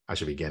think I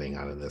should be getting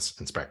out of this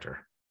inspector,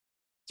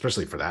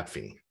 especially for that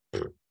fee.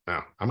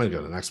 Now, I'm going to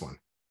go to the next one.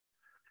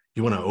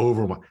 You want to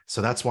overwhelm.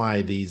 So that's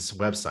why these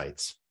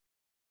websites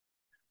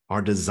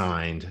are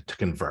designed to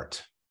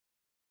convert.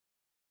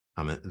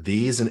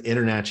 These and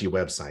InterNACHI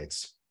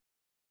websites,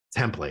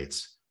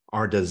 templates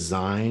are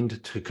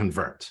designed to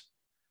convert.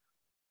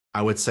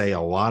 I would say a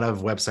lot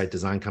of website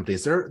design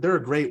companies, there are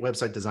great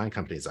website design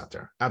companies out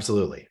there.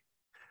 Absolutely.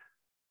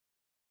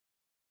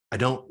 I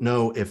don't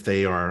know if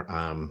they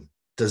are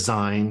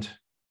designed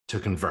to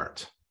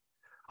convert.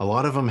 A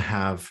lot of them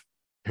have,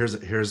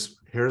 here's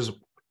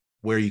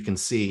where you can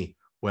see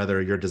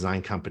whether your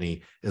design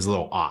company is a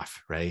little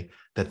off, right?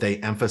 That they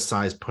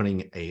emphasize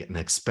putting an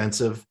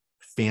expensive,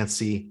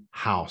 fancy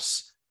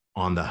house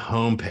on the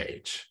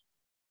homepage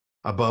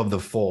above the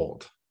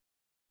fold.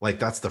 Like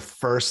that's the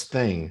first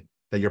thing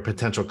that your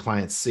potential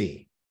clients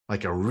see,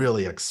 like a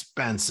really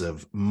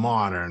expensive,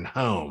 modern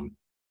home.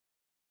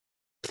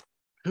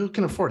 Who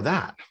can afford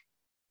that?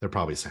 They're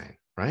probably saying,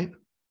 right?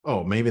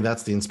 Oh, maybe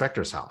that's the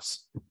inspector's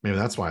house. Maybe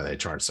that's why they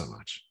charge so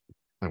much.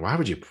 Like, why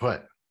would you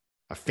put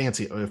a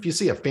fancy, if you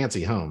see a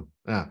fancy home,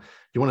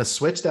 you want to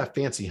switch that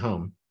fancy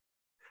home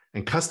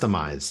and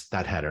customize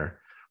that header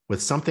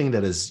with something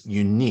that is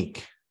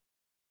unique,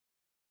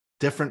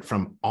 different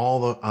from all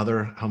the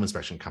other home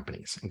inspection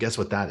companies. And guess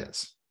what that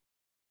is?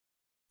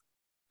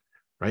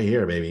 Right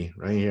here, baby,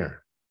 right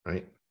here,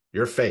 right?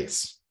 Your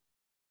face,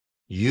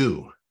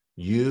 you,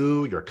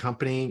 your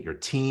company, your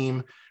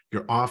team,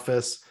 your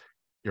office,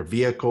 your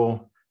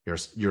vehicle,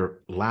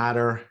 your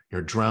ladder,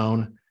 your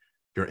drone,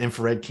 your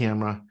infrared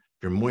camera,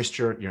 your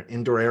moisture, your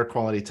indoor air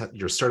quality,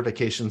 your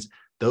certifications,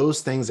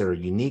 those things that are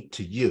unique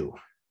to you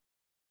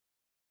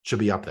should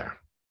be up there.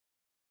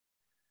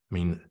 I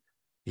mean,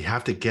 you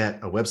have to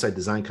get a website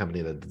design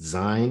company that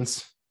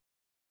designs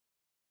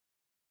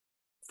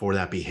for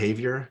that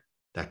behavior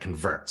that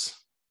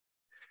converts.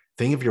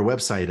 Think of your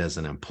website as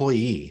an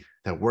employee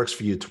that works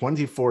for you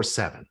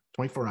 24/7,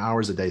 24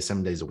 hours a day,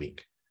 7 days a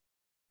week,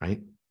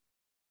 right?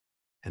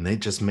 And they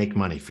just make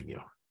money for you.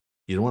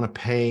 You don't want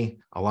to pay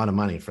a lot of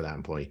money for that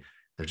employee.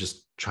 They're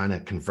just trying to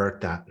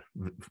convert that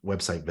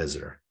website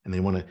visitor. And they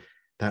want to,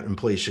 that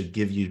employee should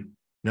give you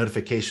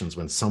notifications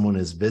when someone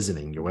is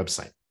visiting your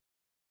website.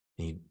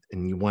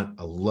 And you want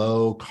a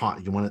low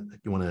cost, you want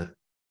to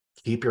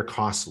keep your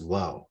costs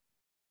low.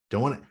 You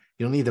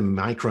don't need to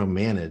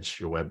micromanage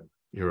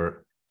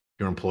your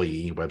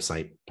employee,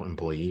 website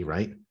employee,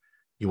 right?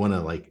 You want to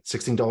like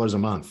 $16 a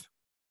month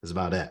is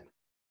about it.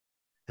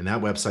 And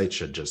that website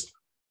should just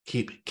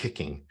keep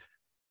kicking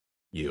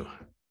you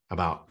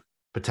about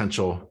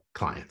potential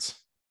clients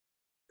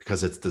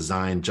because it's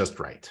designed just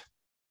right.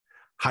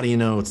 How do you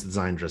know it's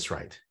designed just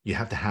right? You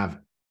have to have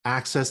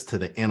access to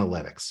the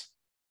analytics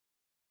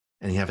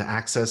and you have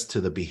access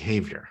to the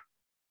behavior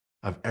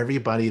of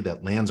everybody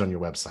that lands on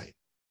your website.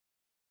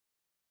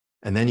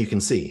 And then you can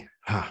see,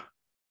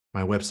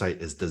 my website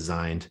is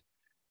designed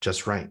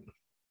just right.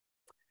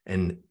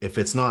 And if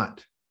it's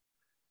not,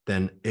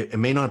 then it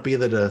may not be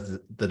the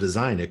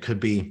design. It could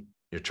be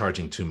you're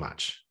charging too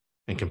much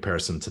in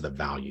comparison to the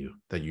value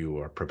that you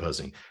are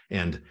proposing.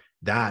 And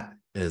that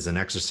is an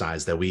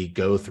exercise that we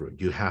go through.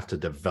 You have to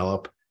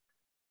develop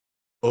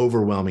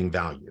overwhelming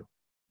value.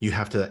 You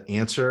have to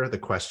answer the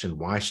question,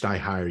 why should I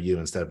hire you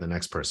instead of the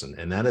next person?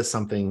 And that is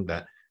something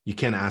that you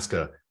can't ask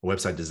a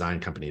website design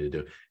company to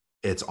do.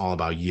 It's all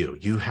about you.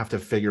 You have to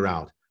figure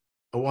out,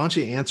 why don't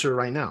you answer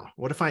right now?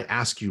 What if I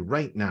ask you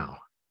right now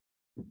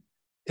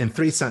in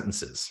 3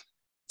 sentences,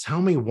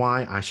 tell me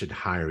why I should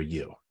hire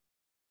you?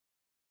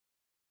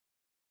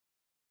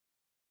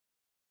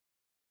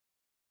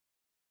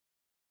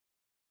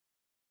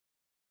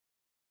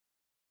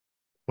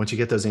 Once you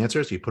get those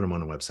answers, you put them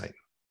on a website.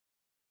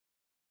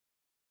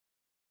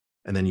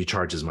 And then you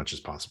charge as much as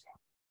possible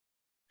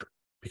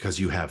because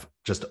you have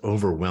just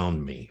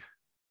overwhelmed me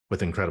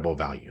with incredible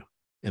value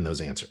in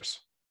those answers,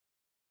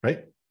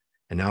 right?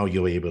 And now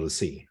you'll be able to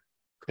see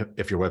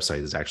if your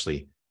website is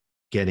actually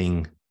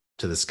getting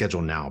to the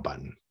schedule now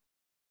button.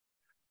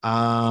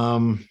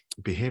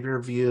 Behavior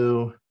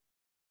view,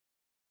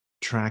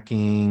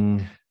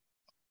 tracking.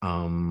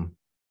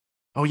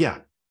 Oh yeah,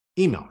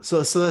 email.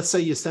 So let's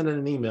say you send in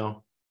an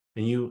email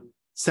and you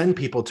send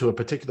people to a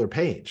particular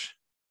page,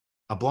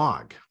 a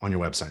blog on your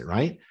website,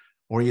 right?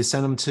 Or you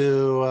send them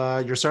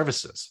to your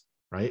services,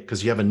 right?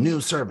 Because you have a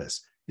new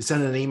service. You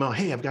send an email,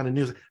 hey, I've got a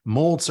new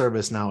mold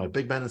service now at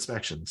Big Ben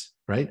Inspections,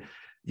 right?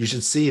 You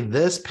should see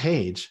this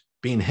page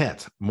being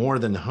hit more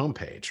than the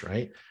homepage,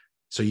 right?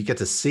 So you get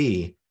to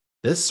see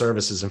this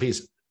services and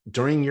fees.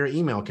 During your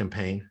email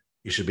campaign,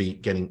 you should be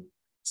getting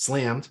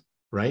slammed,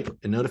 right?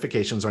 And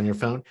notifications on your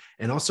phone.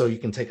 And also you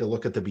can take a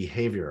look at the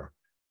behavior,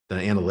 the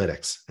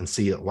analytics, and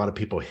see a lot of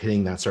people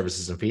hitting that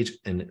services and fees,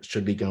 and it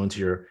should be going to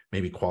your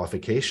maybe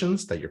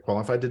qualifications that you're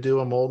qualified to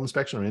do a mold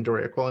inspection or indoor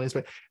air quality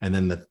inspection. And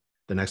then the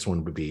next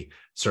one would be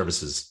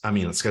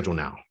schedule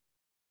now.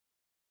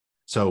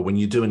 So when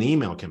you do an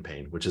email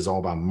campaign, which is all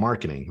about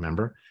marketing,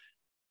 remember,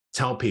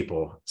 tell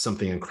people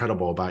something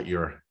incredible about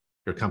your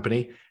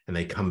company, and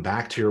they come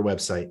back to your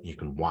website, you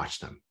can watch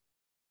them.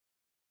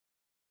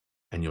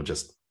 And you'll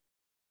just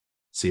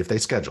see if they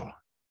schedule.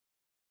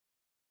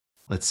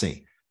 Let's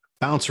see.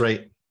 Bounce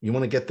rate. You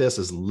want to get this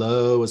as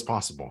low as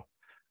possible.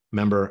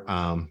 Remember,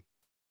 I'm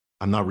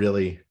not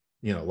really,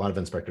 a lot of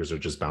inspectors are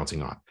just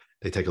bouncing off.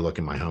 They take a look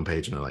at my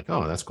homepage and they're like,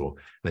 oh, that's cool. And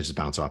they just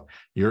bounce off.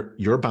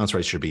 Your bounce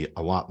rate should be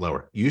a lot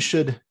lower. You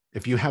should,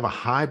 if you have a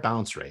high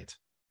bounce rate,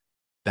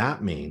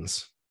 that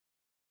means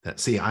that,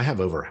 see, I have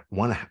over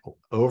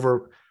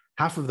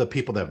half of the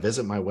people that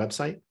visit my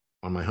website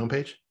on my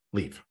homepage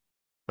leave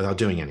without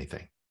doing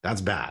anything.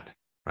 That's bad,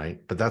 right?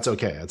 But that's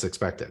okay. That's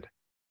expected.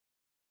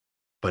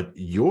 But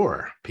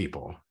your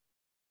people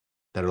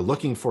that are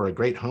looking for a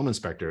great home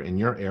inspector in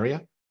your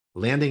area,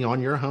 landing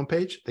on your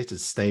homepage, they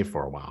should stay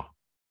for a while.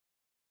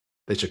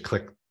 They should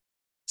click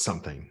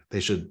something. They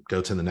should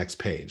go to the next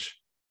page.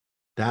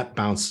 That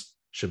bounce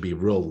should be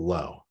real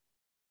low,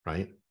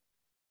 right?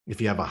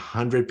 If you have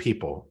 100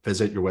 people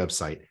visit your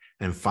website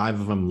and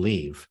 5 of them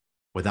leave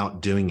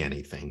without doing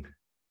anything,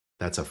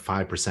 that's a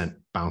 5%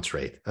 bounce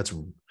rate.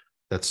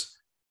 That's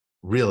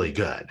really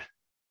good.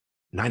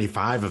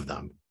 95 of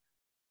them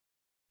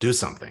do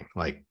something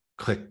like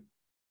click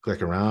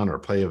around or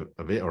play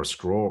a video or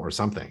scroll or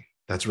something.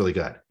 That's really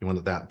good. You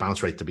want that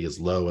bounce rate to be as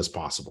low as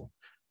possible.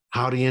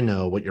 How do you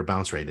know what your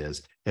bounce rate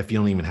is if you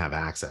don't even have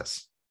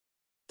access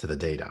to the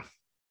data?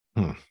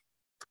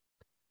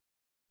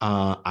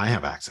 I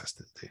have access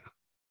to the data.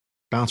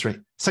 Bounce rate,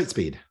 site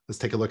speed. Let's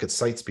take a look at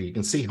site speed. You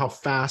can see how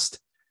fast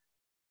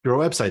your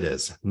website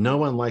is. No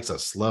one likes a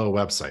slow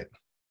website.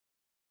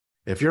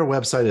 If your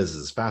website is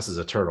as fast as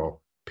a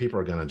turtle, people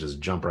are going to just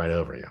jump right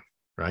over you,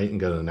 right? And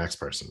go to the next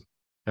person.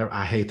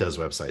 I hate those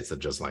websites that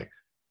just like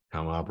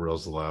come up real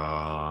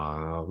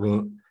slow.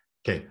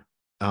 Okay.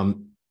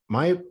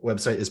 My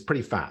website is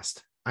pretty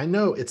fast. I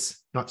know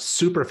it's not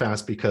super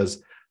fast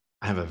because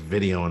I have a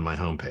video on my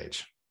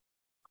homepage.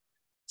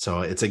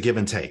 So it's a give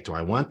and take. Do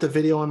I want the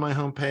video on my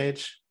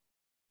homepage?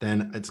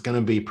 Then it's going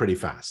to be pretty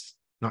fast,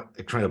 not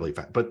incredibly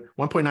fast, but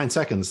 1.9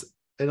 seconds.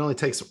 It only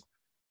takes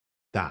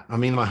that. I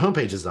mean, my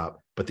homepage is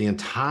up, but the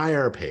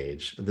entire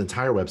page, the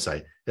entire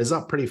website is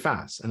up pretty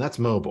fast, and that's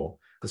mobile.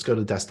 Let's go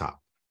to desktop.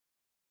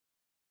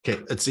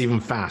 Okay, it's even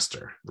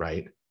faster,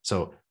 right?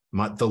 So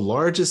the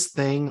largest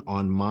thing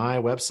on my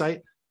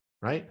website,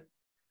 right,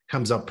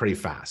 comes up pretty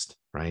fast,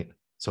 right?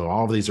 So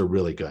all of these are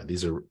really good.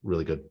 These are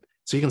really good.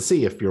 So you can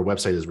see if your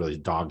website is really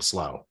dog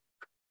slow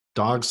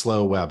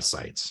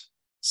websites,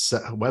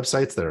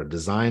 websites that are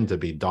designed to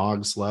be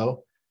dog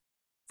slow,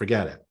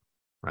 forget it,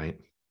 right?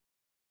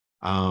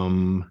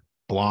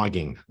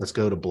 Blogging. Let's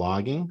go to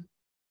blogging.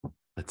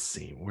 Let's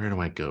see, where do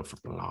I go for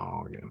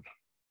blogging?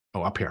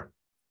 Oh, up here.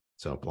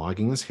 So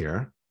blogging is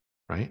here,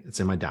 right?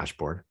 It's in my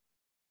dashboard.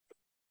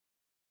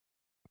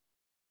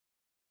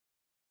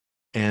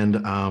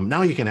 And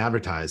now you can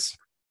advertise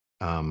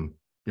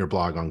your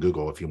blog on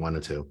Google if you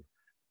wanted to.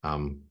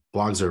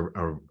 Blogs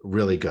are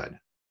really good.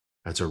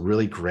 It's a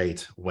really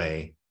great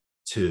way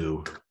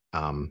to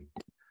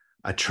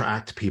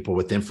attract people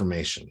with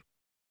information.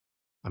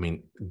 I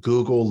mean,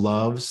 Google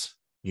loves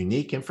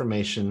unique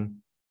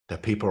information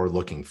that people are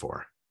looking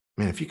for.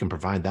 Man, if you can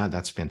provide that,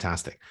 that's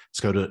fantastic.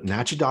 Let's go to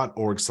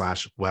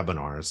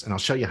nachi.org/webinars, and I'll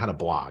show you how to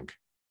blog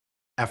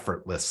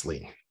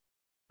effortlessly,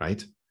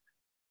 right?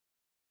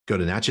 Go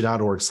to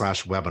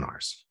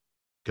nachi.org/webinars.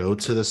 Go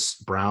to this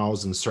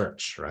browse and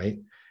search, right?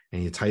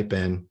 And you type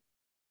in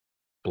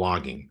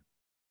blogging.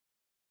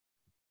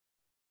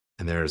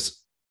 And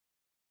there's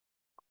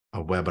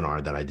a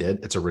webinar that I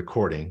did. It's a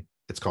recording.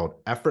 It's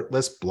called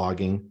Effortless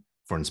Blogging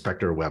for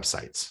Inspector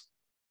Websites.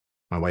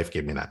 My wife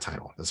gave me that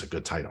title. That's a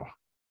good title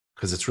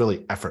because it's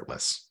really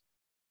effortless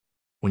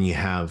when you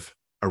have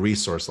a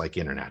resource like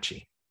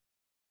InterNACHI.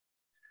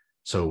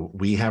 So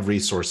we have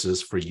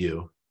resources for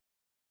you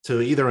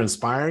to either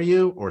inspire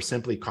you or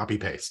simply copy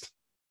paste.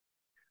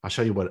 I'll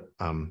show you what,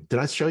 did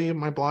I show you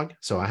my blog?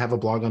 So I have a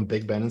blog on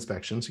Big Ben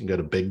Inspections. You can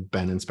go to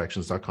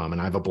bigbeninspections.com,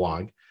 and I have a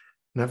blog,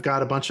 and I've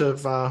got a bunch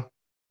of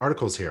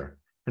articles here,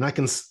 and I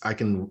can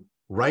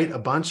write a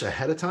bunch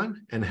ahead of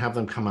time and have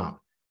them come out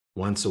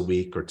once a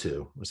week or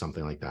two or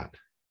something like that.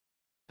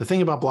 The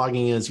thing about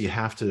blogging is you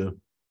have to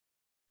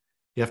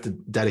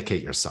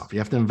dedicate yourself. You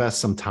have to invest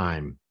some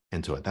time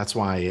into it. That's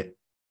why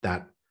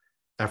that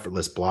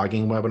effortless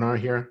blogging webinar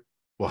here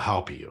will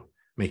help you,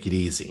 make it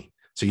easy.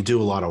 So you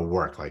do a lot of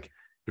work, like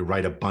you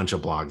write a bunch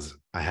of blogs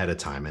ahead of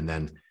time, and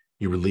then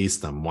you release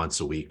them once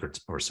a week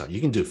or so.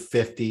 You can do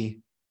 50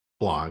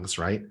 blogs,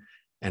 right?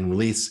 And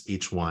release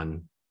each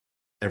one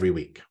every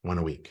week, one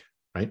a week,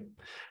 right?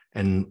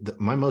 And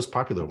my most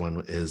popular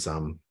one is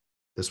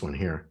this one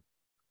here,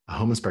 a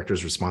home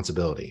inspector's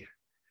responsibility.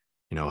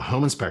 You know, a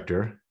home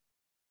inspector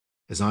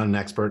is not an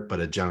expert,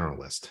 but a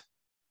generalist.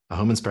 A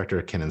home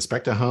inspector can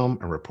inspect a home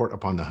and report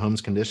upon the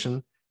home's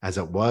condition as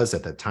it was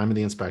at the time of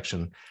the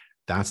inspection.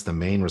 That's the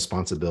main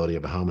responsibility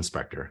of a home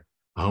inspector.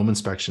 A home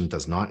inspection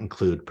does not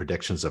include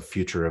predictions of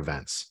future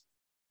events,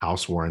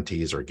 house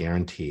warranties, or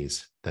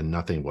guarantees that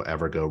nothing will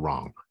ever go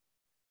wrong.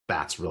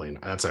 That's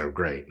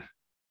great.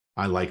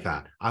 I like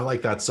that. I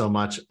like that so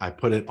much. I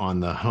put it on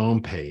the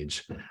home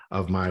page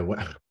of my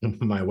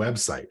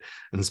website,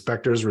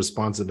 Inspector's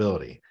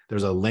Responsibility.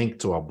 There's a link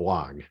to a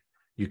blog.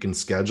 You can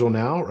schedule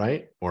now,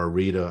 right? Or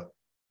read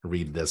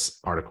this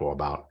article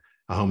about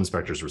a home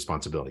inspector's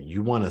responsibility.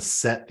 You want to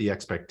set the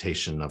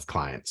expectation of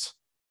clients.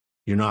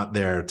 You're not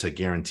there to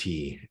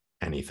guarantee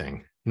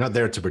anything. You're not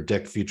there to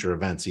predict future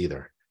events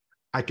either.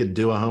 I could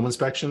do a home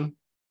inspection,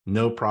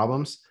 no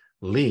problems,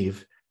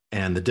 leave,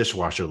 and the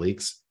dishwasher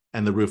leaks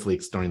and the roof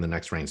leaks during the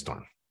next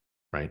rainstorm,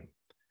 right?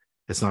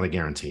 It's not a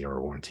guarantee or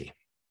a warranty.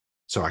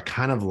 So I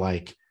kind of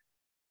like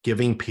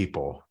giving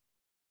people,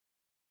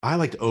 I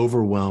like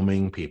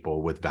overwhelming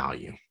people with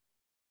value.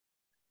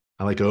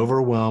 I like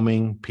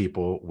overwhelming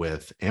people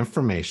with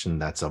information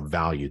that's of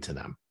value to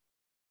them.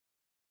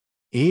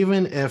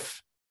 Even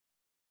if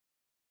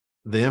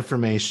the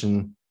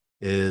information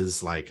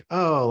is like,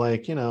 oh,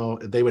 like, you know,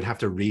 they would have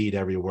to read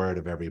every word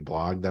of every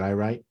blog that I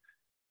write.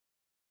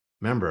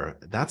 Remember,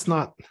 that's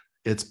not,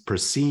 it's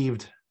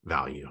perceived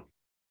value.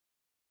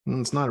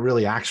 It's not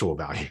really actual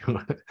value.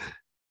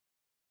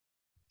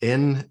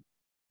 In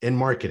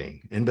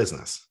marketing, in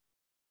business,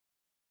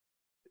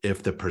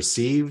 if the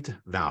perceived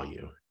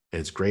value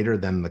is greater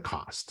than the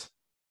cost,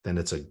 then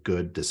it's a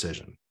good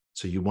decision.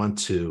 So you want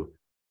to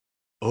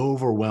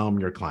overwhelm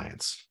your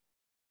clients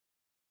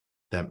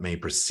that may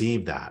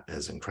perceive that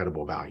as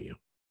incredible value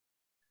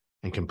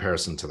in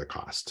comparison to the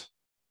cost.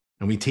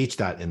 And we teach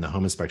that in the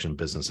home inspection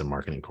business and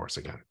marketing course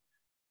again.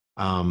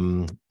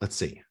 Let's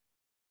see.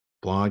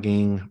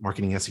 Blogging,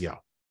 marketing, SEO.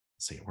 Let's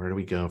see, where do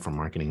we go for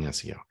marketing,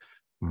 SEO?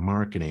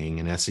 Marketing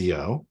and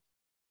SEO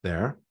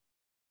there.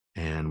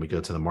 And we go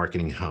to the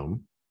marketing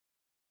home.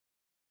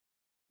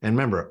 And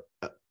remember,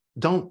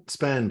 don't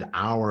spend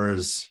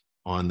hours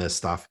on this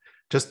stuff.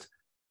 Just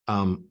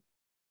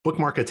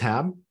bookmark a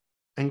tab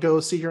and go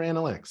see your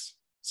analytics.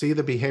 See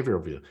the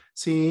behavioral view.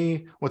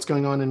 See what's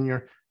going on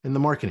in the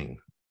marketing.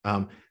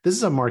 This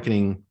is a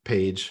marketing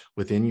page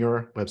within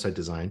your website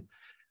design.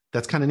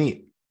 That's kind of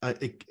neat.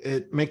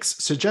 It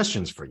makes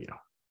suggestions for you.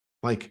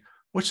 Like,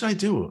 what should I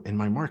do in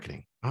my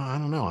marketing? Oh, I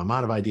don't know. I'm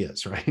out of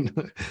ideas, right?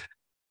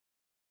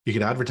 You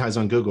could advertise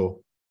on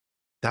Google.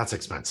 That's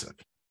expensive.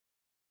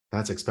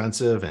 That's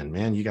expensive. And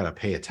man, you got to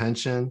pay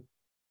attention,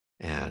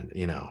 and,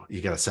 you know, you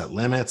got to set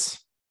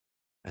limits,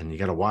 and you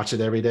got to watch it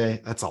every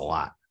day. That's a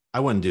lot. I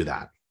wouldn't do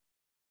that.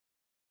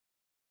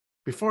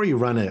 Before you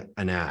run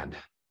an ad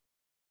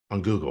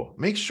on Google,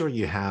 make sure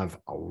you have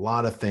a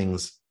lot of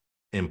things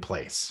in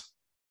place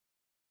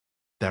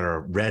that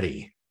are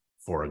ready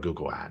for a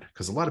Google ad,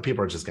 because a lot of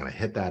people are just going to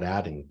hit that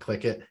ad and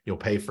click it. You'll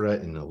pay for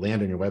it and it'll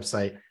land on your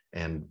website,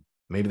 and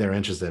maybe they're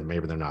interested,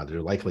 maybe they're not.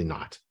 They're likely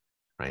not,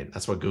 right?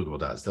 That's what Google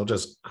does. They'll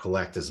just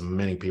collect as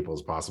many people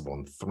as possible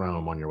and throw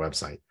them on your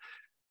website.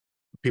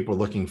 People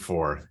looking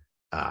for,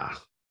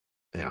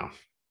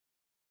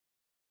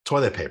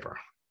 toilet paper,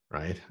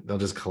 right? They'll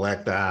just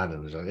collect that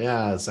and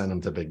just, send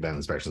them to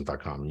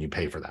BigBenInspections.com, and you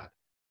pay for that.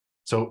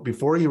 So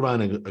before you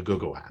run a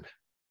Google ad,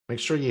 make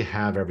sure you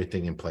have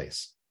everything in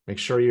place. Make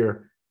sure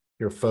you're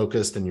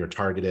focused and you're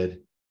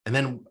targeted. And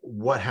then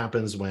what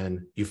happens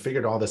when you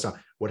figured all this out?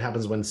 What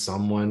happens when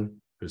someone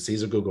who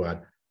sees a Google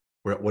ad,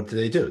 what do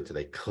they do? Do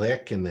they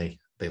click and they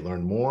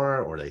learn more,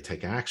 or they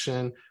take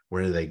action?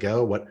 Where do they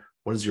go? What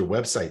does your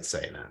website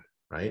say then,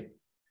 right?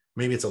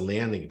 Maybe it's a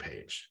landing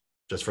page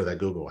just for that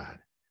Google ad.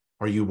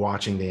 Are you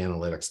watching the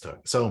analytics to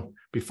it? So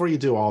before you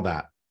do all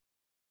that,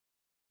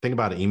 think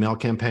about an email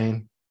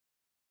campaign.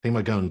 Think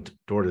about going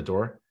door to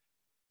door.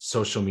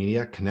 Social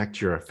media,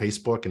 connect your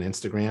Facebook and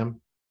Instagram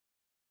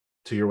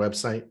to your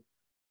website.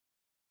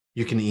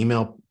 You can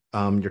email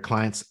your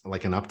clients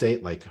like an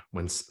update, like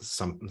when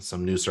some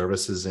new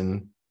service is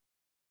in,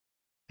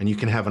 and you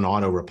can have an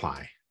auto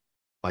reply,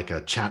 like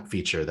a chat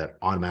feature that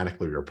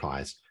automatically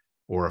replies,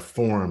 or a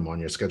form on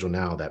your schedule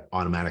now that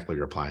automatically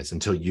replies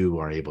until you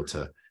are able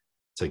to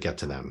get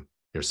to them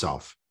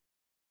yourself.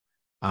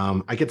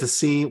 I get to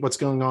see what's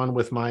going on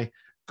with my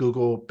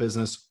Google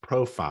Business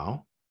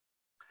Profile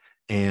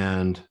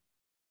and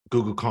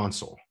Google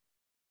Console.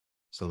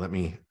 So let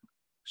me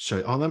show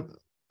you.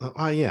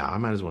 I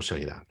might as well show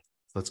you that.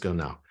 Let's go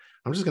now.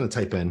 I'm just going to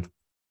type in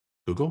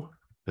Google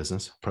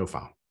Business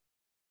Profile.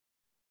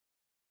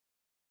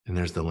 And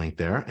there's the link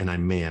there. And I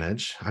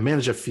manage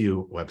a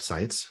few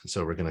websites.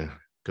 So we're going to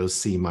go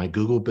see my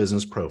Google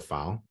Business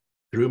Profile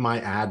through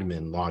my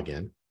admin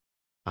login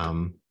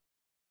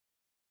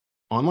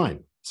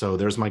online. So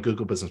there's my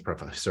Google Business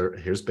Profile. So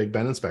here's Big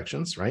Ben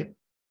Inspections, right?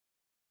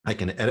 I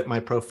can edit my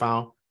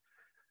profile.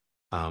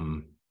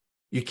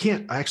 You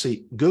can't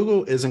actually,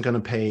 Google isn't going to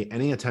pay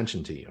any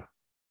attention to you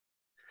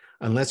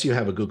unless you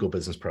have a Google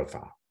Business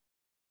Profile.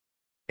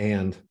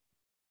 And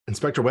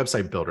Inspector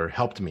Website Builder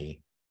helped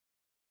me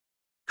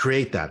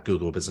create that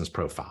Google Business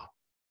Profile,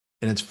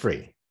 and it's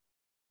free.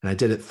 And I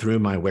did it through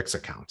my Wix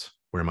account,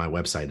 where my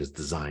website is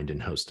designed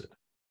and hosted.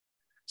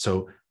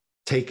 So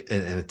I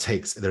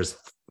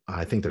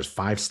think there's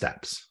 5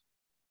 steps.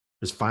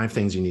 There's 5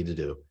 things you need to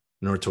do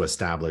in order to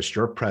establish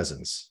your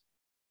presence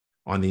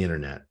on the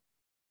internet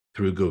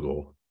through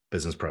Google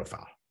Business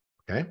Profile.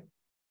 Okay.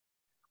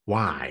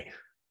 Why?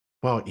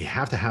 Well, you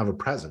have to have a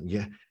presence.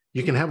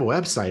 You can have a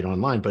website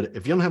online, but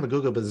if you don't have a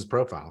Google Business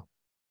Profile,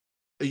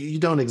 you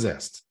don't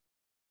exist.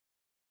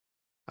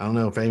 I don't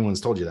know if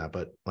anyone's told you that,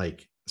 but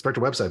like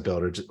Inspector Website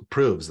Builder just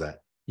proves that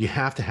you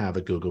have to have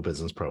a Google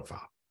Business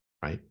Profile,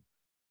 right?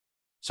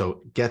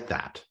 So get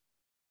that.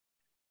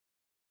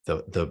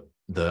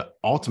 The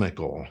ultimate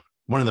goal,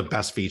 one of the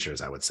best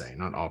features, I would say,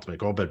 not ultimate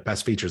goal, but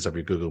best features of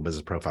your Google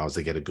Business Profile is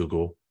to get a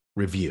Google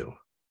review.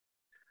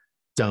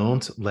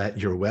 Don't let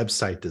your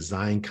website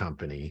design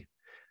company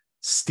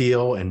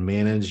steal and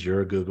manage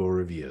your Google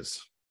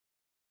reviews.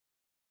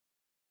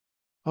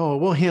 Oh,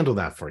 we'll handle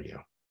that for you.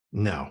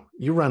 No,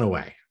 you run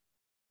away.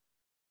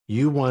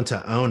 You want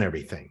to own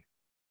everything.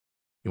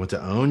 You want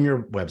to own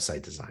your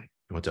website design.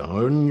 You want to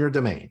own your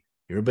domain,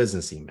 your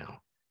business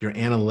email, your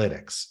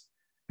analytics.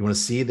 You want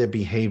to see the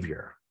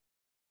behavior.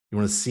 You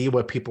want to see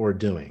what people are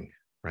doing,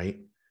 right?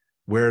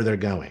 Where they're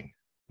going,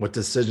 what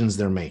decisions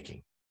they're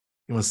making.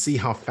 You want to see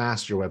how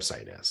fast your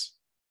website is.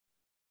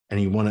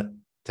 And you want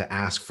to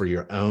ask for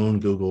your own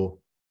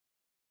Google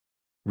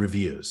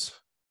reviews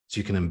so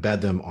you can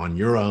embed them on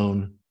your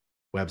own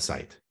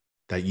website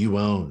that you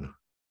own.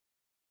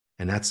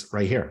 And that's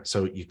right here.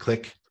 So you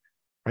click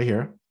right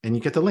here and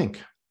you get the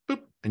link. Boop,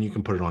 and you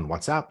can put it on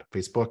WhatsApp,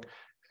 Facebook,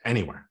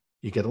 anywhere.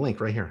 You get a link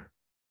right here.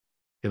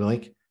 Get a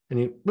link and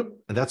you, boop,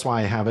 and that's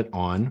why I have it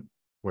on,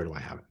 where do I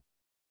have it?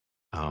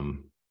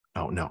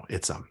 Oh no,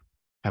 it's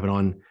have it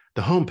on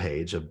the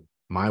homepage of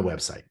my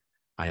website.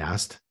 I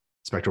asked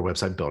Inspector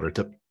Website Builder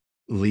to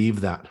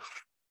leave that,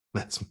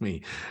 that's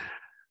me,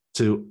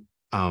 to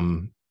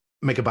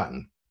make a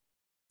button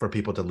for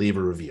people to leave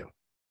a review,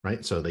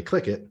 right? So they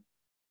click it.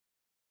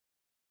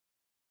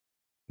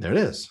 There it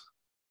is.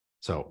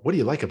 So what do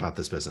you like about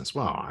this business?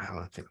 Well,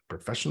 I think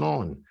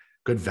professional and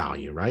good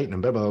value, right?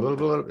 And blah, blah, blah,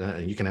 blah, blah.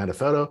 And you can add a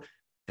photo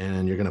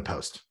and you're going to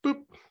post.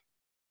 Boop.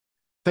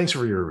 Thanks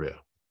for your review.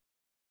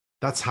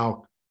 That's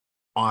how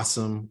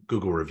awesome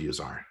Google reviews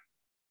are.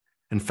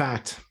 In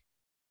fact,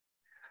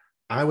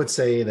 I would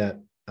say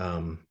that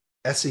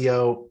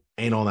SEO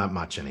ain't all that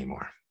much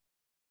anymore.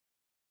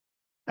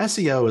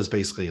 SEO is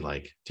basically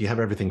like, do you have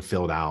everything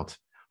filled out?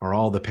 Are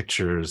all the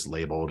pictures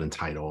labeled and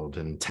titled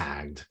and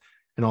tagged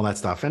and all that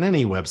stuff? And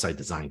any website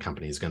design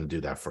company is going to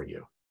do that for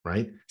you,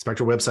 right?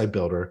 Inspector Website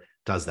Builder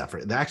does that for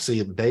you.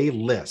 Actually, they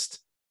list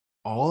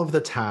all of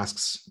the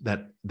tasks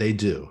that they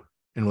do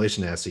in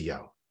relation to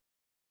SEO.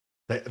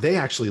 They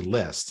actually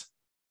list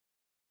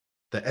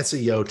the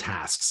SEO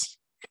tasks.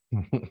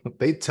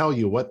 They tell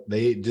you what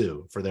they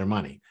do for their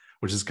money,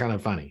 which is kind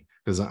of funny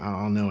because I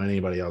don't know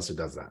anybody else who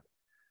does that.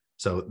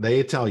 So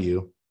they tell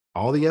you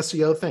all the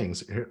SEO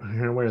things.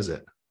 Here, where is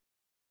it?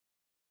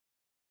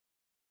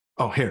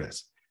 Oh, here it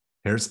is.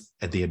 Here's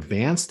the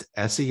advanced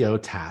SEO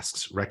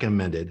tasks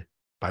recommended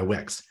by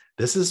Wix.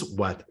 This is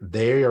what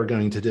they are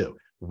going to do.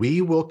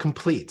 We will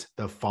complete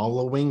the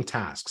following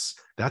tasks.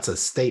 That's a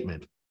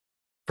statement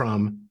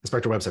from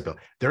Inspector Website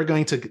Builder. They're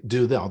going to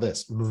do all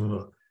this.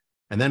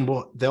 And then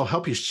they'll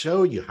help you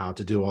show you how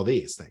to do all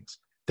these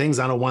things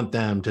I don't want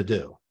them to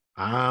do.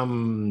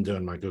 I'm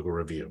doing my Google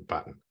review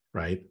button,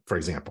 right? For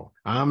example,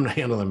 I'm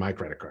handling my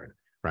credit card,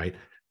 right?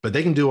 But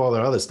they can do all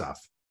their other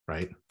stuff,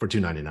 right? For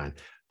 $2.99,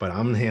 but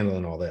I'm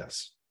handling all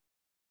this,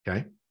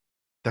 okay?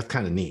 That's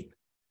kind of neat.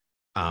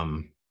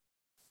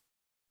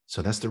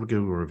 So that's the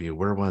Google review.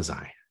 Where was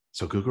I?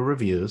 So Google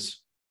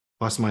reviews,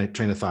 lost my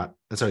train of thought.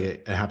 That's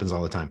okay, it happens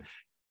all the time.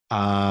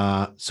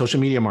 Social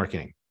media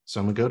marketing. So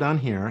I'm gonna go down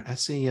here,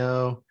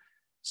 SEO,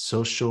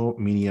 social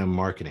media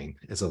marketing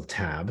is a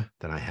tab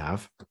that I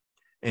have.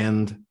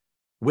 And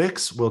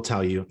Wix will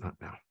tell you, not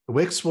now,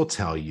 Wix will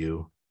tell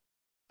you,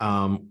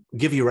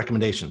 give you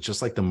recommendations,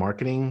 just like the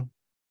marketing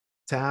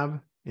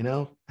tab, you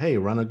know, hey,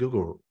 run a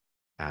Google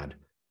ad,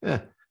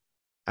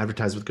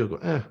 advertise with Google,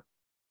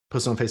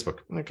 post on Facebook.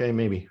 Okay,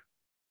 maybe.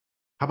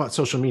 How about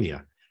social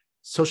media?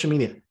 Social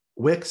media,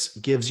 Wix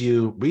gives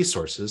you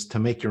resources to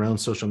make your own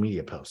social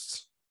media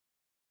posts.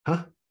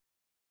 Huh?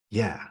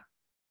 Yeah.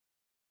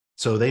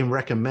 So they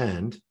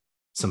recommend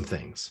some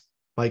things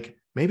like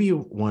maybe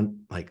you want,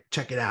 like,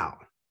 check it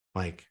out.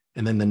 Like,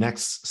 and then the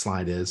next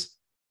slide is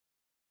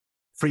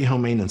free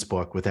home maintenance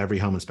book with every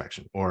home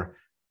inspection, or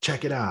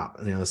check it out.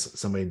 You know,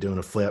 somebody doing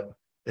a flip.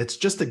 It's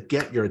just to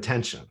get your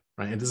attention,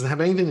 right? It doesn't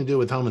have anything to do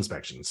with home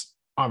inspections.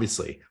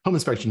 Obviously, home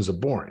inspections are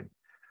boring.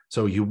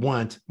 So you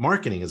want,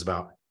 marketing is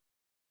about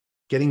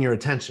getting your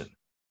attention.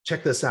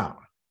 Check this out.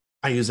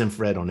 I use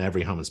infrared on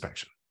every home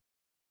inspection,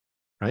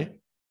 right?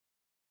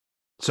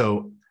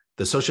 So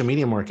the social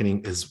media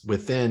marketing is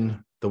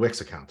within the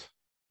Wix account.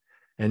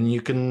 And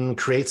you can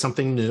create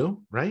something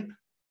new, right?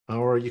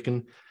 Or you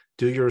can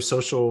do your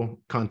social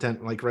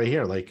content like right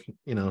here, like,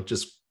 you know,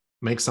 just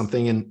make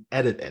something and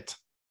edit it,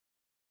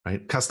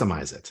 right?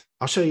 Customize it.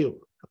 I'll show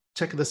you,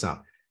 check this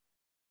out.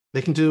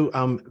 They can do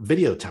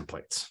video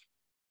templates.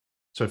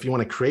 So if you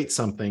want to create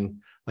something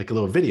like a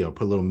little video,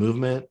 put a little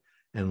movement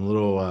and a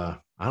little, I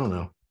don't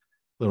know,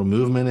 little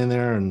movement in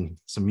there and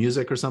some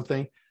music or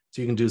something.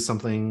 So you can do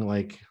something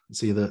like,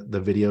 see the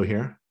video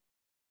here,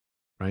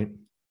 right?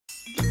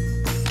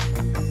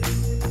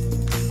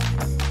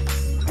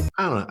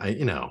 I don't know,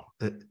 you know,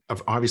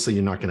 obviously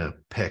you're not going to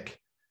pick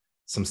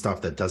some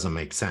stuff that doesn't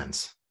make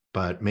sense.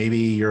 but maybe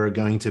you're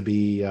going to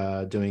be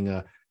doing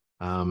a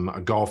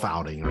golf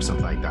outing or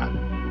something like that.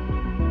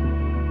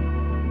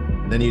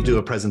 And then you do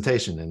a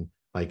presentation and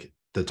like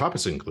the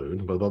topics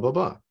include blah, blah, blah,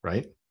 blah,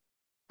 right?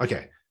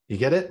 Okay, you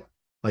get it?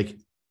 Like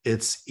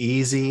it's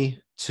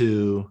easy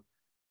to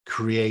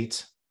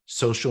create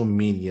social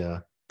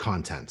media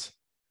content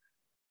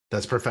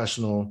that's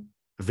professional,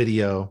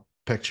 video,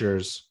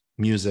 pictures,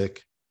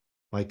 music,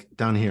 like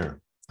down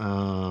here.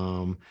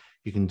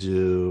 You can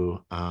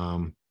do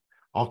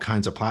all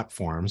kinds of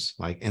platforms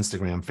like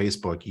Instagram,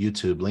 Facebook,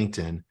 YouTube,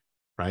 LinkedIn,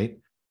 right?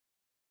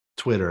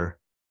 Twitter,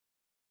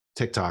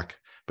 TikTok.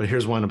 But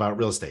here's one about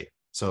real estate.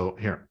 So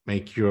here,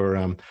 make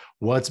your,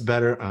 what's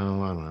better?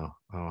 Oh, I don't know.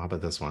 Oh, how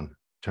about this one?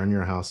 Turn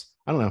your house.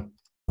 I don't know.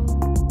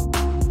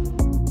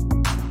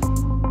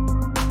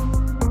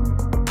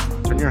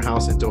 Turn your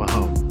house into a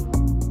home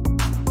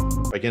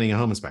by getting a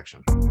home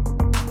inspection.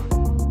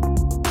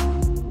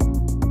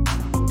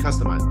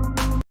 Customize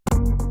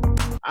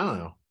it. I don't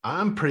know.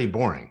 I'm pretty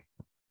boring.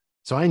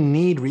 So I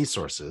need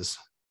resources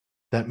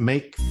that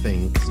make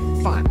things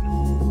fun,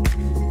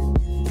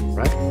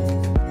 right?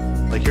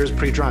 Like here's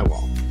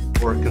pre-drywall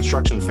or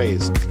construction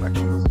phase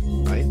inspections,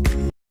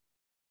 right?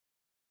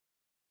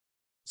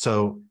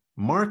 So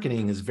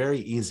marketing is very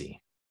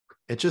easy.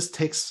 It just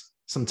takes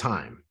some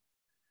time.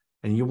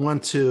 And you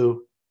want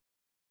to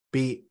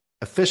be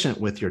efficient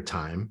with your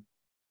time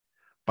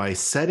by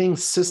setting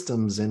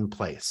systems in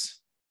place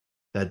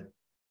that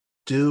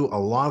do a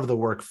lot of the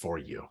work for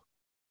you.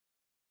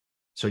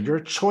 So your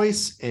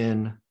choice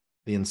in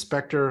the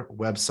inspector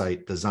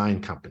website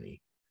design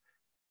company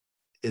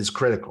is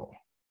critical.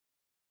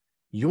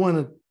 You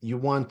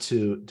want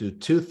to do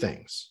two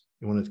things.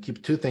 You want to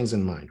keep two things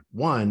in mind.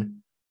 One,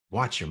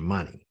 watch your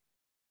money.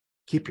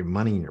 Keep your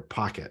money in your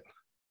pocket.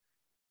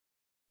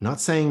 Not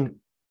saying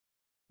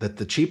that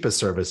the cheapest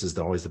service is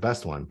always the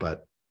best one,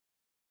 but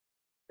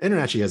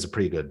InterNACHI has a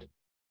pretty good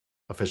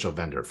official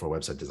vendor for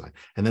website design.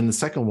 And then the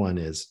second one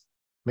is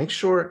make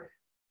sure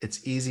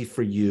it's easy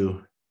for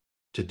you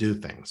to do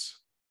things.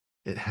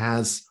 It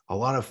has a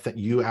lot of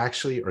you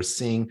actually are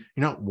seeing,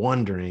 you're not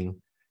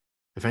wondering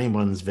if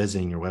anyone's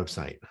visiting your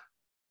website,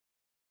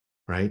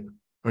 right?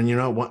 Or you're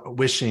not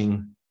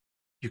wishing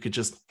you could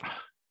just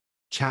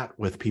chat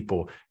with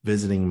people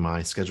visiting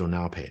my Schedule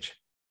Now page,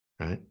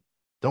 right?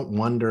 Don't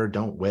wonder,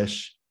 don't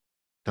wish,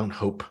 don't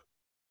hope,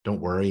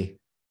 don't worry.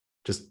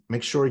 Just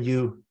make sure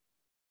you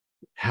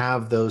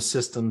have those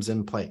systems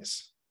in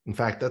place. In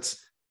fact, that's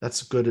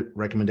a good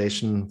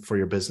recommendation for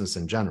your business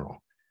in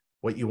general.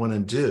 What you want to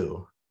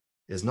do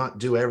is not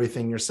do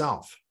everything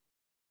yourself.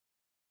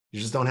 You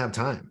just don't have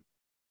time.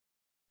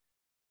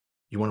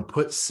 You want to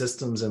put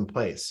systems in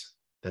place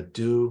that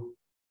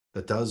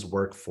does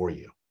work for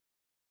you.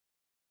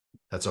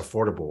 That's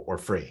affordable or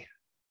free.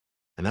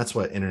 And that's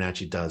what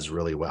InterNACHI does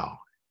really well.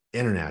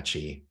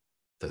 InterNACHI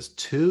does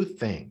two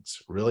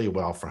things really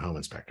well for home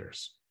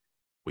inspectors.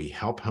 We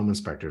help home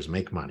inspectors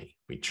make money.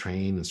 We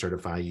train and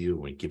certify you.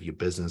 We give you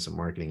business and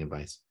marketing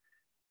advice.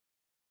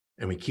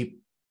 And we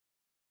keep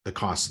the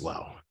costs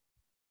low.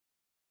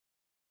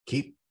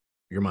 Keep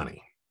your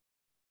money.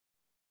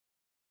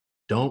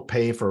 Don't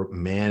pay for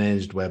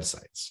managed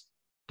websites.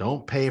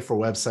 Don't pay for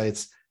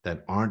websites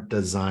that aren't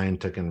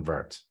designed to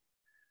convert.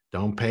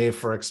 Don't pay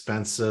for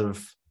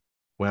expensive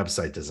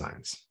website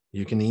designs.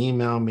 You can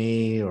email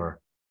me or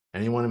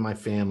anyone in my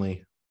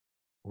family.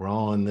 We're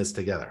all in this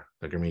together,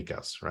 the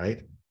Gromicos, right?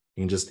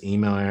 You can just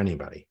email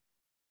anybody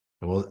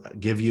and we'll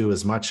give you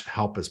as much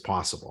help as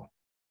possible.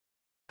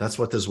 That's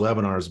what this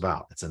webinar is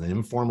about. It's an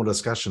informal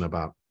discussion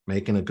about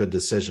making a good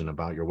decision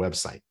about your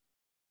website.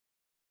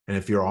 And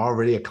if you're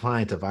already a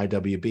client of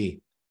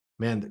IWB,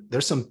 man,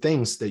 there's some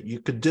things that you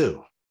could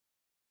do.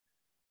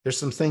 There's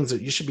some things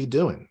that you should be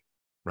doing,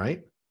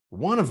 right?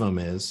 One of them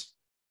is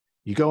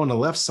you go on the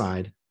left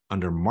side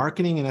under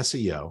marketing and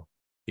SEO,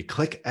 you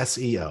click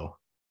SEO.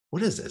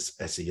 What is this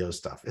SEO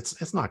stuff?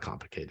 It's not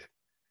complicated.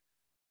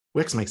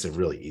 Wix makes it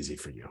really easy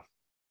for you.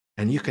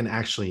 And you can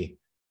actually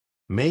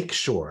make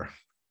sure,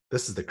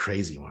 this is the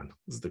crazy one.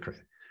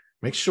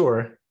 Make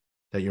sure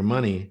that your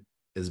money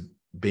is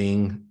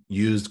being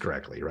used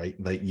correctly, right?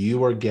 That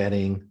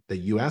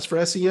you asked for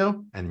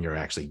SEO and you're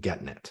actually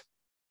getting it.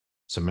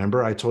 So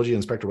remember, I told you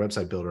Inspector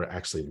Website Builder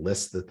actually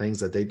lists the things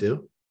that they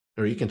do,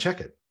 or you can check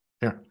it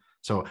here.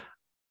 So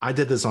I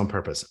did this on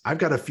purpose. I've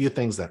got a few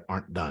things that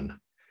aren't done.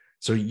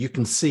 So you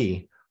can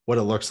see what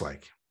it looks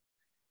like.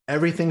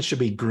 Everything should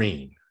be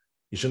green.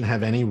 You shouldn't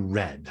have any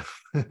red,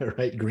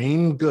 right?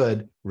 Green,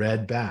 good,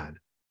 red, bad.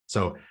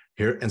 So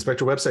here,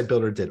 Inspector Website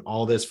Builder did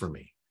all this for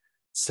me.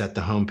 Set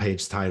the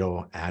homepage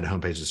title, add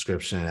homepage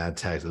description, add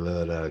text,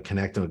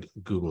 connect to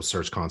Google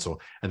Search Console,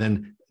 and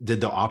then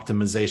did the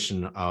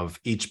optimization of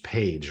each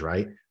page,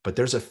 right? But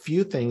there's a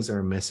few things that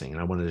are missing, and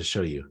I wanted to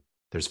show you.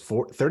 There's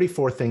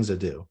 34 things to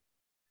do,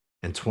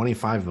 and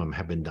 25 of them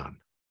have been done,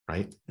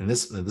 right? And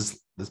this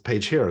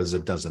page here is a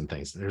dozen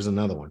things. There's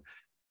another one.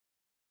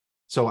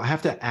 So I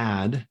have to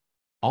add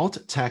alt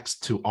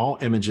text to all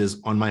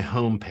images on my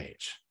home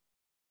page.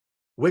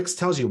 Wix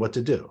tells you what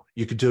to do.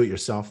 You could do it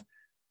yourself.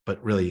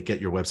 but really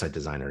get your website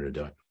designer to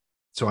do it.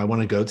 So I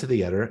want to go to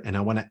the editor and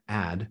I want to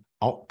add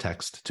alt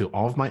text to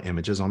all of my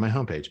images on my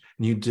homepage.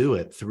 And you do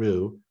it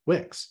through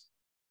Wix.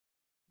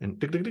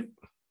 And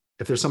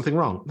if there's something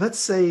wrong, let's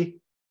say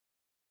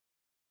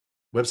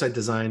website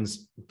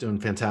design's doing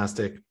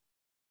fantastic.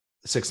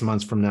 6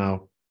 months from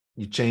now,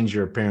 you change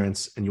your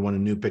appearance and you want a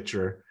new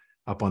picture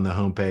up on the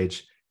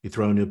homepage. You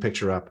throw a new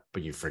picture up,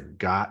 but you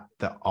forgot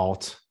the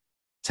alt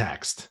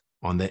text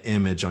on the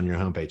image on your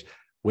homepage.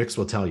 Wix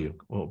will tell you,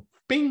 well,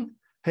 bing,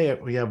 hey,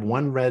 we have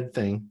one red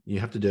thing you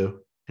have to do,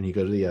 and you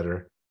go to the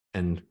editor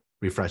and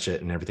refresh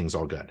it and everything's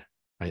all good,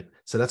 right?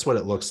 So that's what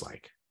it looks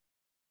like,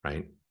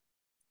 right?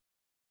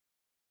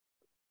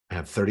 I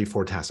have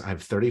 34 tasks. I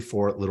have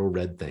 34 little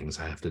red things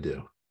I have to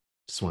do.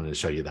 Just wanted to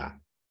show you that.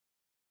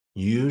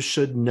 You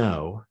should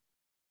know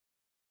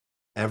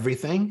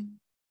everything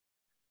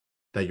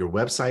that your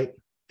website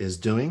is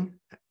doing,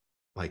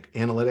 like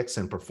analytics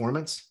and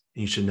performance.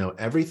 You should know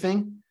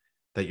everything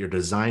that your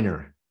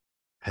designer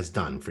has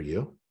done for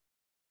you.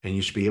 And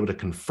you should be able to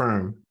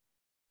confirm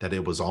that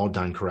it was all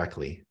done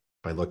correctly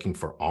by looking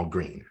for all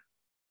green.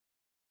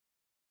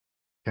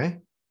 Okay?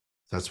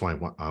 That's why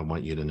I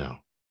want you to know.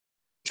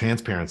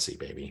 Transparency,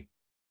 baby.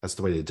 That's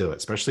the way to do it,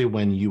 especially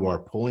when you are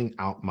pulling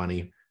out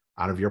money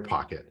out of your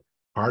pocket,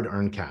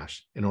 hard-earned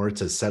cash, in order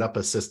to set up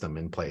a system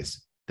in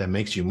place that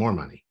makes you more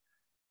money,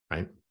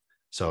 right?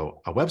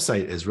 So a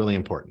website is really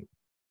important.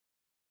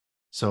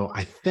 So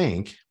I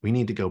think we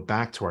need to go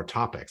back to our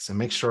topics and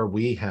make sure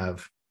we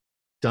have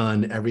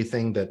done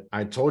everything that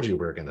I told you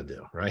we were going to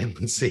do, right?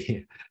 Let's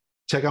see.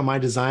 Check out my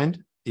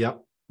design.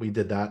 Yep, we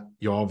did that.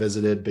 You all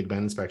visited Big Ben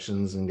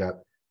Inspections and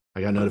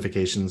I got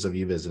notifications of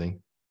you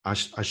visiting. I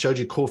showed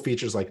you cool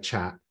features like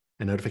chat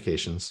and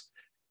notifications.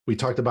 We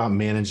talked about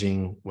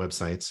managing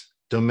websites.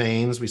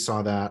 Domains, we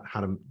saw that,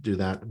 how to do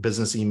that.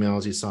 Business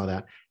emails, you saw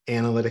that.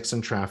 Analytics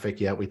and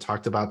traffic, yeah, we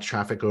talked about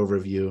traffic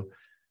overview,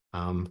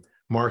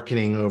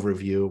 marketing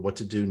overview, what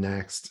to do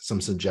next, some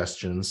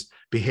suggestions,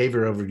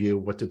 behavior overview,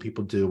 what do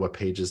people do, what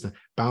pages,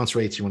 bounce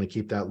rates, you want to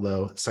keep that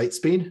low. Site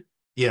speed,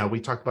 yeah,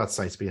 we talked about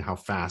site speed, how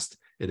fast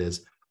it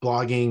is.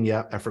 Blogging,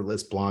 yeah,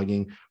 effortless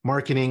blogging.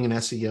 Marketing and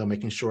SEO,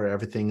 making sure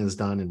everything is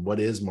done and what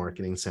is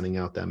marketing, sending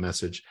out that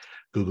message.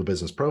 Google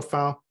Business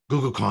Profile,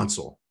 Google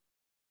Console.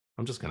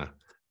 I'm just going to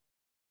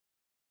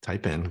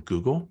type in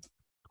Google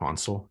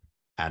Console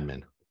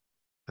Admin.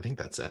 I think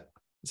that's it.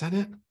 Is that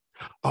it?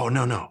 Oh,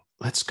 no.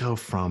 Let's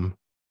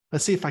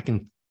see if I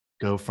can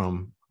go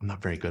from, I'm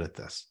not very good at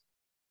this.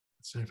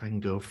 Let's see if I can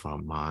go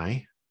from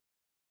my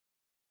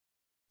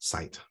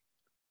site.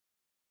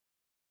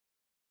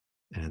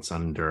 And it's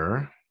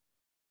under,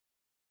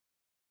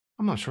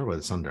 I'm not sure what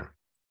it's under.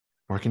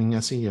 Marketing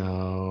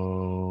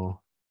SEO.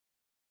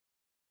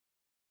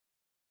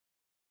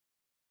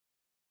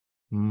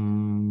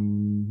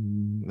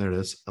 There it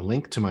is. A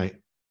link to my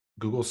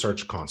Google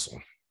Search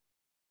Console.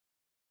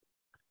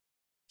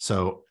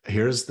 So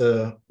here's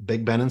the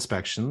Big Ben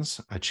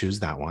Inspections. I choose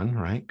that one,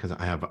 right? Because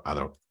I have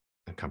other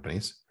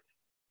companies.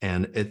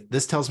 And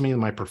this tells me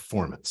my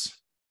performance.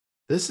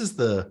 This is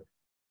the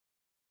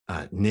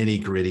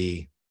nitty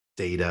gritty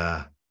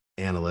data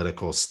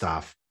analytical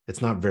stuff.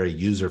 It's not very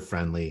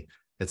user-friendly.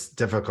 It's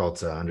difficult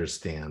to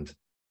understand.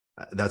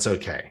 That's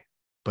okay.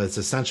 But it's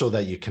essential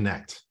that you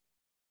connect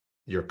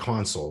your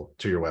console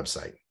to your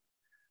website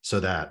so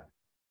that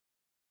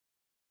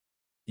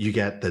you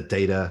get the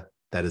data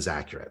that is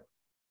accurate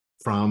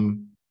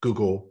from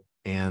Google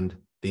and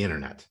the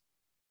internet,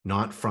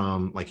 not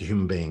from like a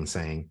human being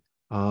saying,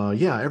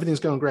 yeah, everything's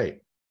going great.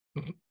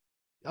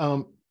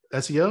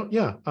 SEO,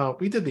 yeah,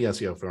 we did the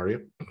SEO for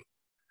you,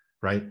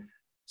 right?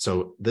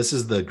 So this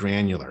is the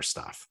granular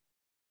stuff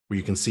where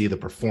you can see the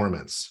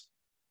performance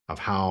of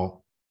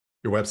how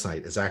your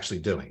website is actually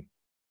doing.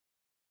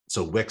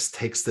 So Wix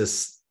takes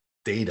this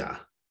data,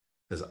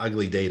 this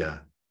ugly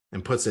data,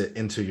 and puts it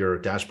into your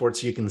dashboard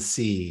so you can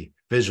see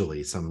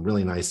visually some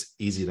really nice,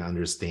 easy to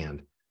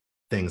understand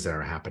things that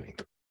are happening.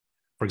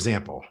 For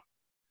example,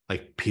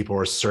 like people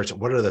are searching,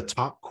 what are the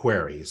top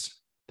queries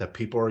that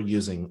people are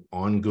using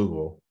on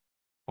Google,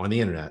 on the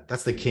internet?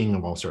 That's the king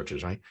of all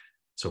searches, right?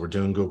 So we're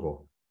doing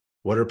Google.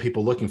 What are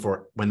people looking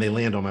for when they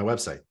land on my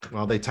website?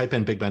 Well, they type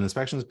in Big Ben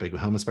Inspections, Big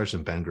Home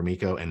Inspection, Ben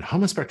Gromicko, and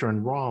Home Inspector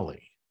in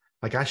Raleigh.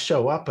 Like I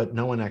show up, but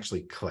no one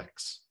actually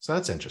clicks. So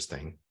that's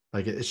interesting.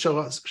 Like it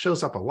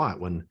shows up a lot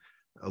when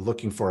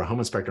looking for a home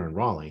inspector in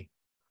Raleigh,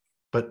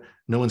 but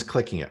no one's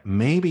clicking it.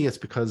 Maybe it's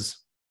because,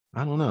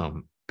 I don't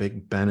know,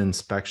 Big Ben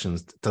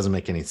Inspections doesn't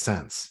make any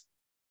sense,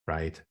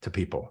 right? To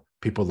people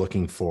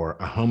looking for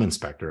a home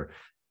inspector.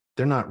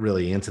 They're not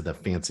really into the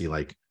fancy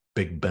like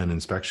Big Ben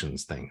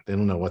Inspections thing. They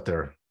don't know what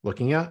they're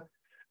looking at.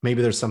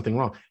 Maybe there's something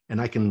wrong.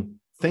 And I can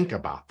think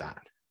about that.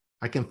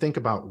 I can think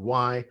about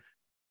why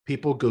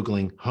people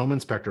Googling home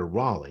inspector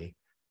Raleigh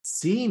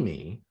see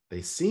me,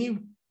 they see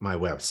my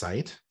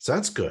website. So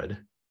that's good.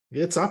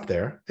 It's up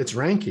there, it's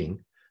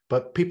ranking,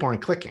 but people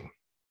aren't clicking.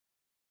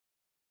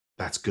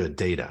 That's good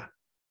data.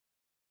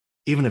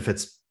 Even if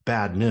it's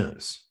bad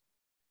news,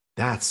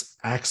 that's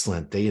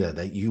excellent data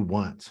that you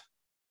want.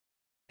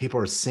 People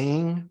are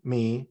seeing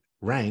me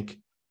rank,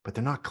 but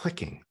they're not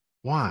clicking.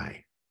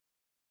 Why?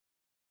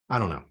 I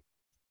don't know.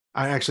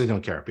 I actually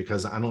don't care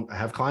because I don't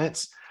have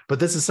clients, but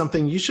this is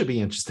something you should be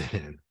interested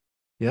in.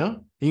 You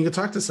know, you can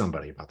talk to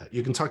somebody about that.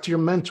 You can talk to your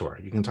mentor.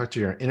 You can talk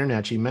to your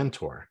InterNACHI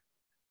mentor.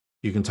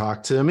 You can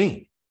talk to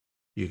me.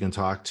 You can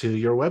talk to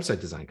your website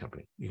design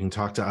company. You can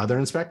talk to other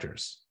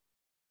inspectors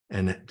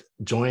and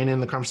join in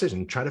the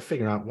conversation. Try to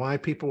figure out why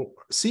people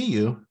see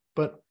you,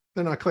 but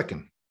they're not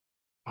clicking.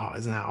 Oh,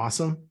 isn't that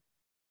awesome?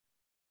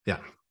 Yeah.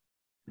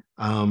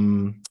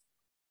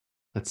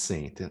 Let's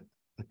see. The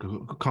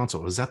Google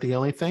Console. Was that the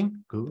only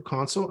thing? Google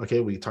Console.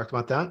 Okay, we talked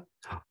about that.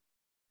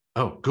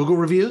 Oh, Google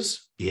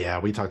reviews. Yeah,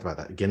 we talked about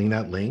that. Getting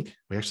that link.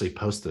 We actually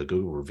posted a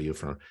Google review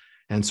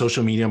and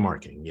social media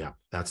marketing. Yeah,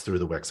 that's through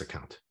the Wix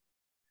account.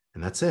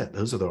 And that's it.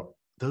 Those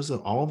are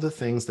all the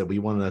things that we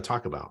wanted to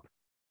talk about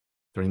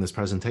during this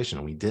presentation,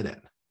 and we did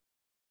it.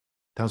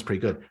 That was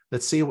pretty good.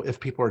 Let's see if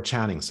people are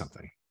chatting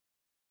something.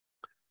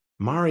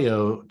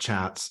 Mario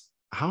chats,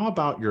 how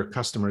about your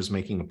customers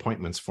making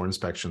appointments for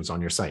inspections on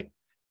your site?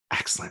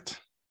 Excellent.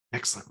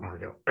 Excellent,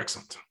 Mario.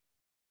 Excellent.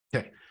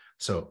 Okay,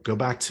 so go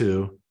back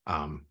to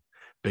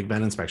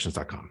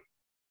BigBenInspections.com.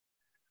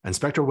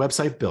 Inspector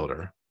Website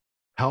Builder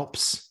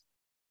helps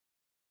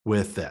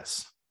with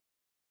this.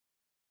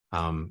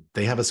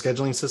 They have a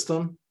scheduling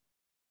system,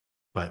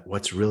 but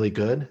what's really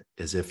good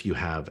is if you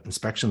have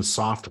inspection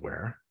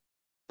software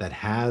that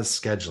has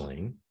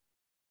scheduling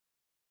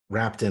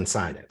wrapped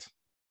inside it,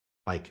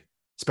 like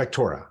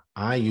Spectora.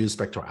 I use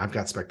Spectora. I've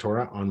got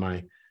Spectora on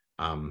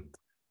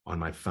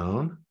my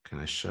phone. Can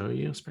I show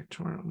you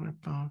Spectora on my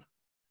phone?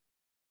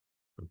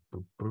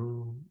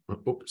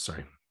 Oh,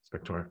 sorry,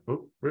 Spectora.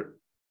 Oh,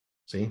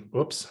 see,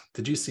 whoops.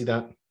 Did you see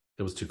that?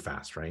 It was too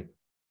fast, right?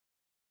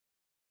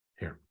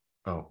 Here.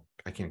 Oh,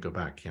 I can't go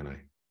back, can I?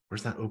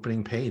 Where's that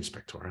opening page,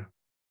 Spectora?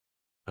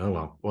 Oh,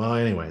 well. Well,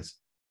 anyways,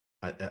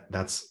 I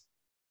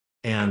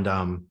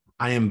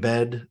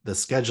embed the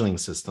scheduling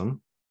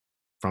system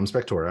from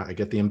Spectora. I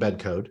get the embed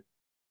code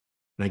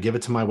and I give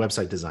it to my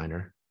website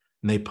designer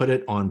and they put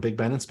it on Big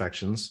Ben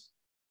Inspections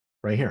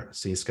right here.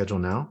 See, schedule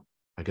now.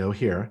 I go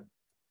here.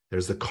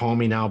 There's the call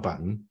me now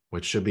button,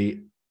 which should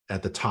be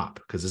at the top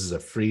because this is a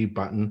free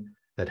button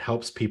that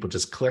helps people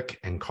just click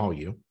and call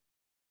you.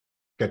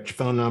 Get your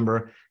phone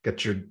number,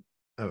 get your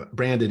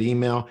branded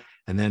email,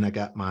 and then I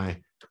got my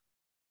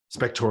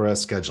Spectora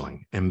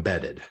scheduling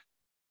embedded.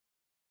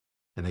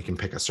 And they can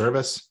pick a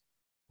service.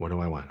 What do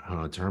I want?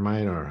 A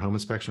termite or a home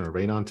inspection or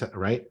radon,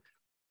 right?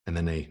 And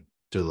then they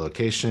do the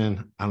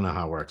location. I don't know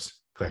how it works.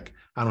 Click.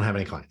 I don't have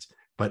any clients,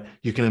 but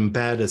you can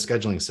embed a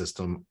scheduling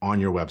system on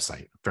your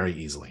website very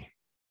easily.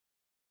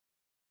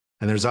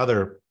 And there's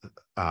other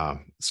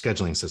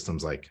scheduling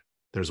systems like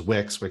there's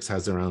Wix. Wix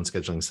has their own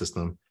scheduling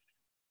system.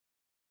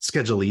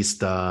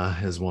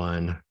 Schedulista is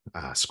one,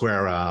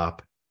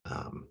 SquareUp.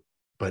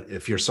 But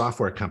if your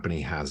software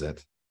company has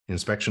it,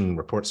 inspection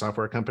report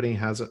software company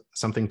has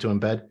something to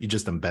embed, you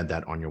just embed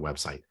that on your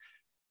website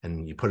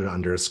and you put it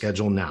under a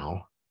schedule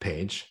now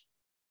page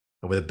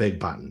with a big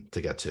button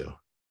to get to,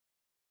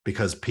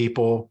 because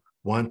people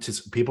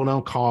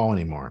don't call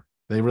anymore.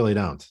 They really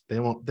don't. They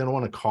don't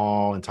want to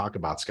call and talk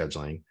about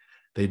scheduling.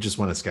 They just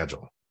want to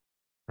schedule,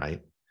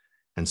 right?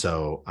 And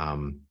so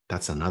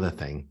that's another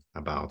thing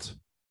about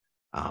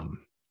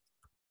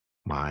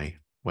my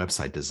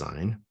website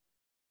design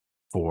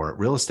for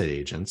real estate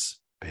agents,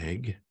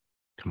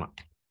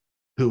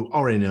 who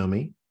already know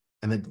me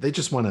and they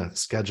just want to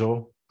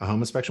schedule a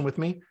home inspection with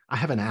me. I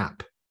have an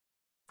app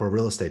for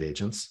real estate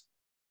agents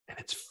and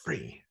it's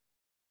free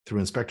through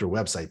Inspector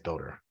Website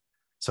Builder.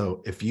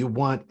 So if you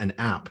want an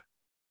app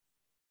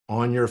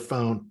on your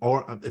phone,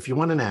 or if you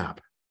want an app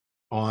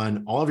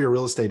on all of your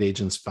real estate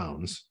agents'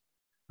 phones,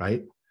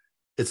 right?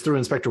 It's through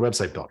Inspector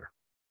Website Builder.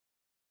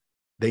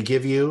 They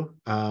give you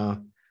a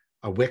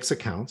Wix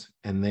account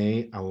and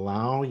they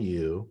allow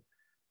you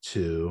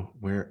to,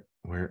 where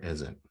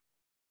is it?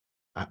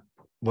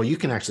 Well, you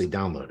can actually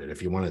download it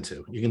if you wanted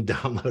to. You can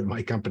download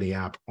my company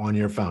app on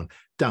your phone.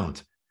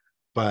 Don't,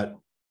 but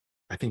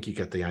I think you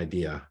get the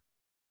idea.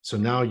 So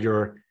now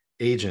your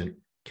agent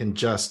can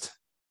just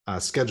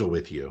schedule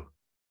with you.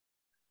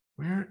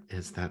 Where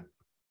is that?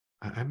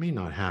 I may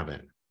not have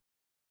it.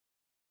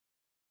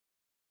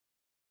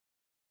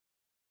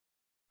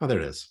 Oh, there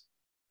it is.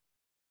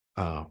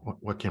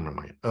 What camera am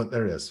I in? Oh,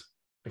 there it is.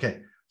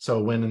 Okay.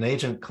 So when an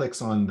agent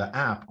clicks on the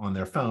app on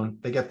their phone,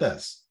 they get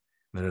this.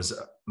 And there's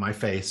my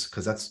face,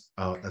 because that's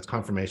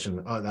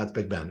confirmation. Oh, that's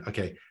Big Ben.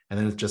 Okay. And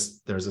then it's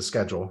just, there's a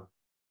schedule.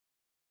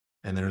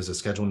 And there's a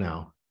schedule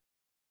now.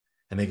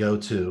 And they go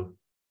to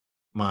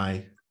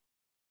my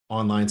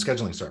online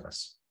scheduling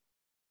service.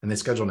 And they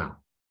schedule now.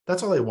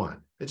 That's all they want.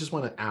 They just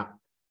want an app.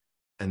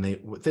 And they,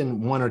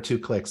 within 1 or 2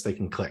 clicks, they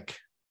can click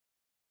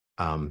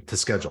to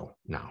schedule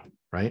now,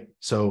 right?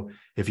 So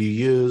if you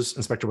use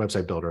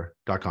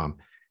inspectorwebsitebuilder.com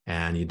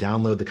and you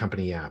download the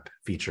company app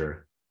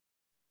feature,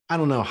 I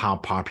don't know how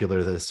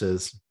popular this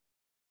is.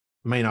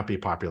 It may not be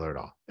popular at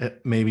all.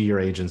 Maybe your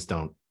agents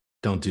don't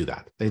do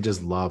that. They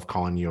just love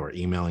calling you or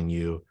emailing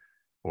you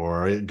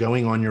or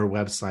going on your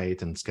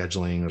website and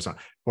scheduling or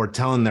something, or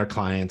telling their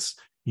clients,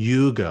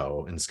 you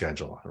go and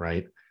schedule,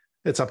 right?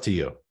 It's up to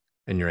you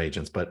and your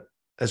agents, but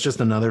that's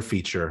just another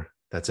feature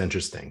that's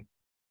interesting.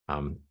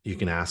 You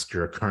can ask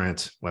your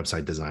current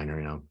website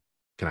designer,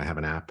 can I have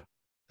an app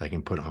that I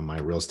can put on my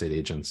real estate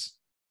agents'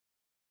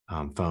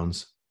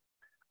 phones?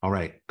 All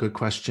right, good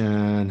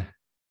question.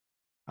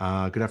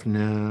 Good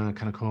afternoon,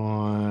 kind of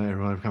cool.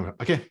 Everyone,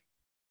 okay,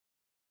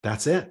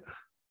 that's it.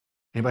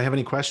 Anybody have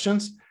any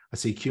questions? I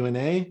see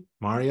Q&A.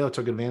 Mario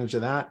took advantage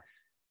of that.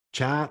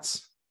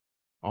 Chats,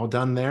 all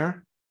done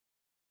there.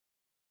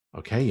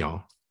 Okay,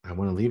 y'all, I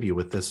want to leave you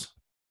with this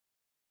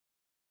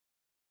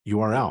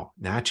URL,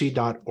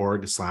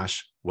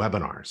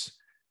 nachi.org/webinars,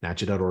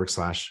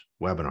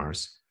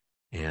 nachi.org/webinars.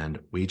 And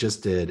we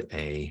just did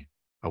a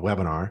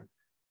webinar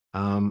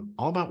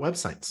all about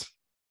websites.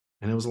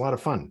 And it was a lot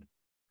of fun.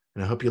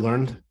 And I hope you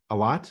learned a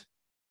lot.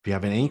 If you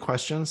have any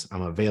questions,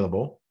 I'm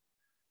available.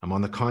 I'm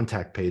on the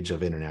contact page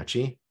of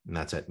InterNACHI, and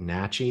that's at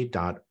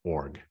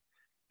nachi.org,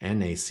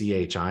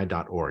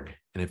 nachi.org.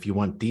 And if you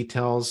want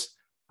details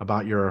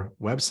about your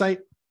website,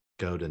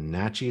 go to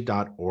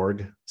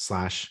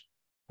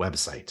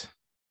nachi.org/website.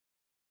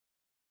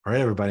 All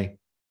right, everybody.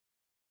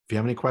 If you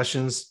have any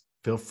questions,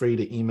 feel free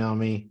to email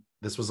me.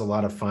 This was a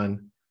lot of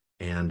fun,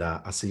 and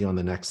I'll see you on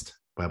the next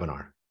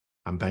webinar.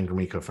 I'm Ben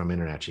Gromyko from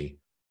InterNACHI.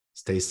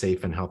 Stay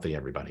safe and healthy,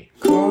 everybody.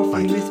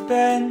 Coffee with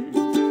Ben.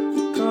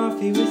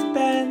 Coffee with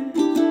Ben.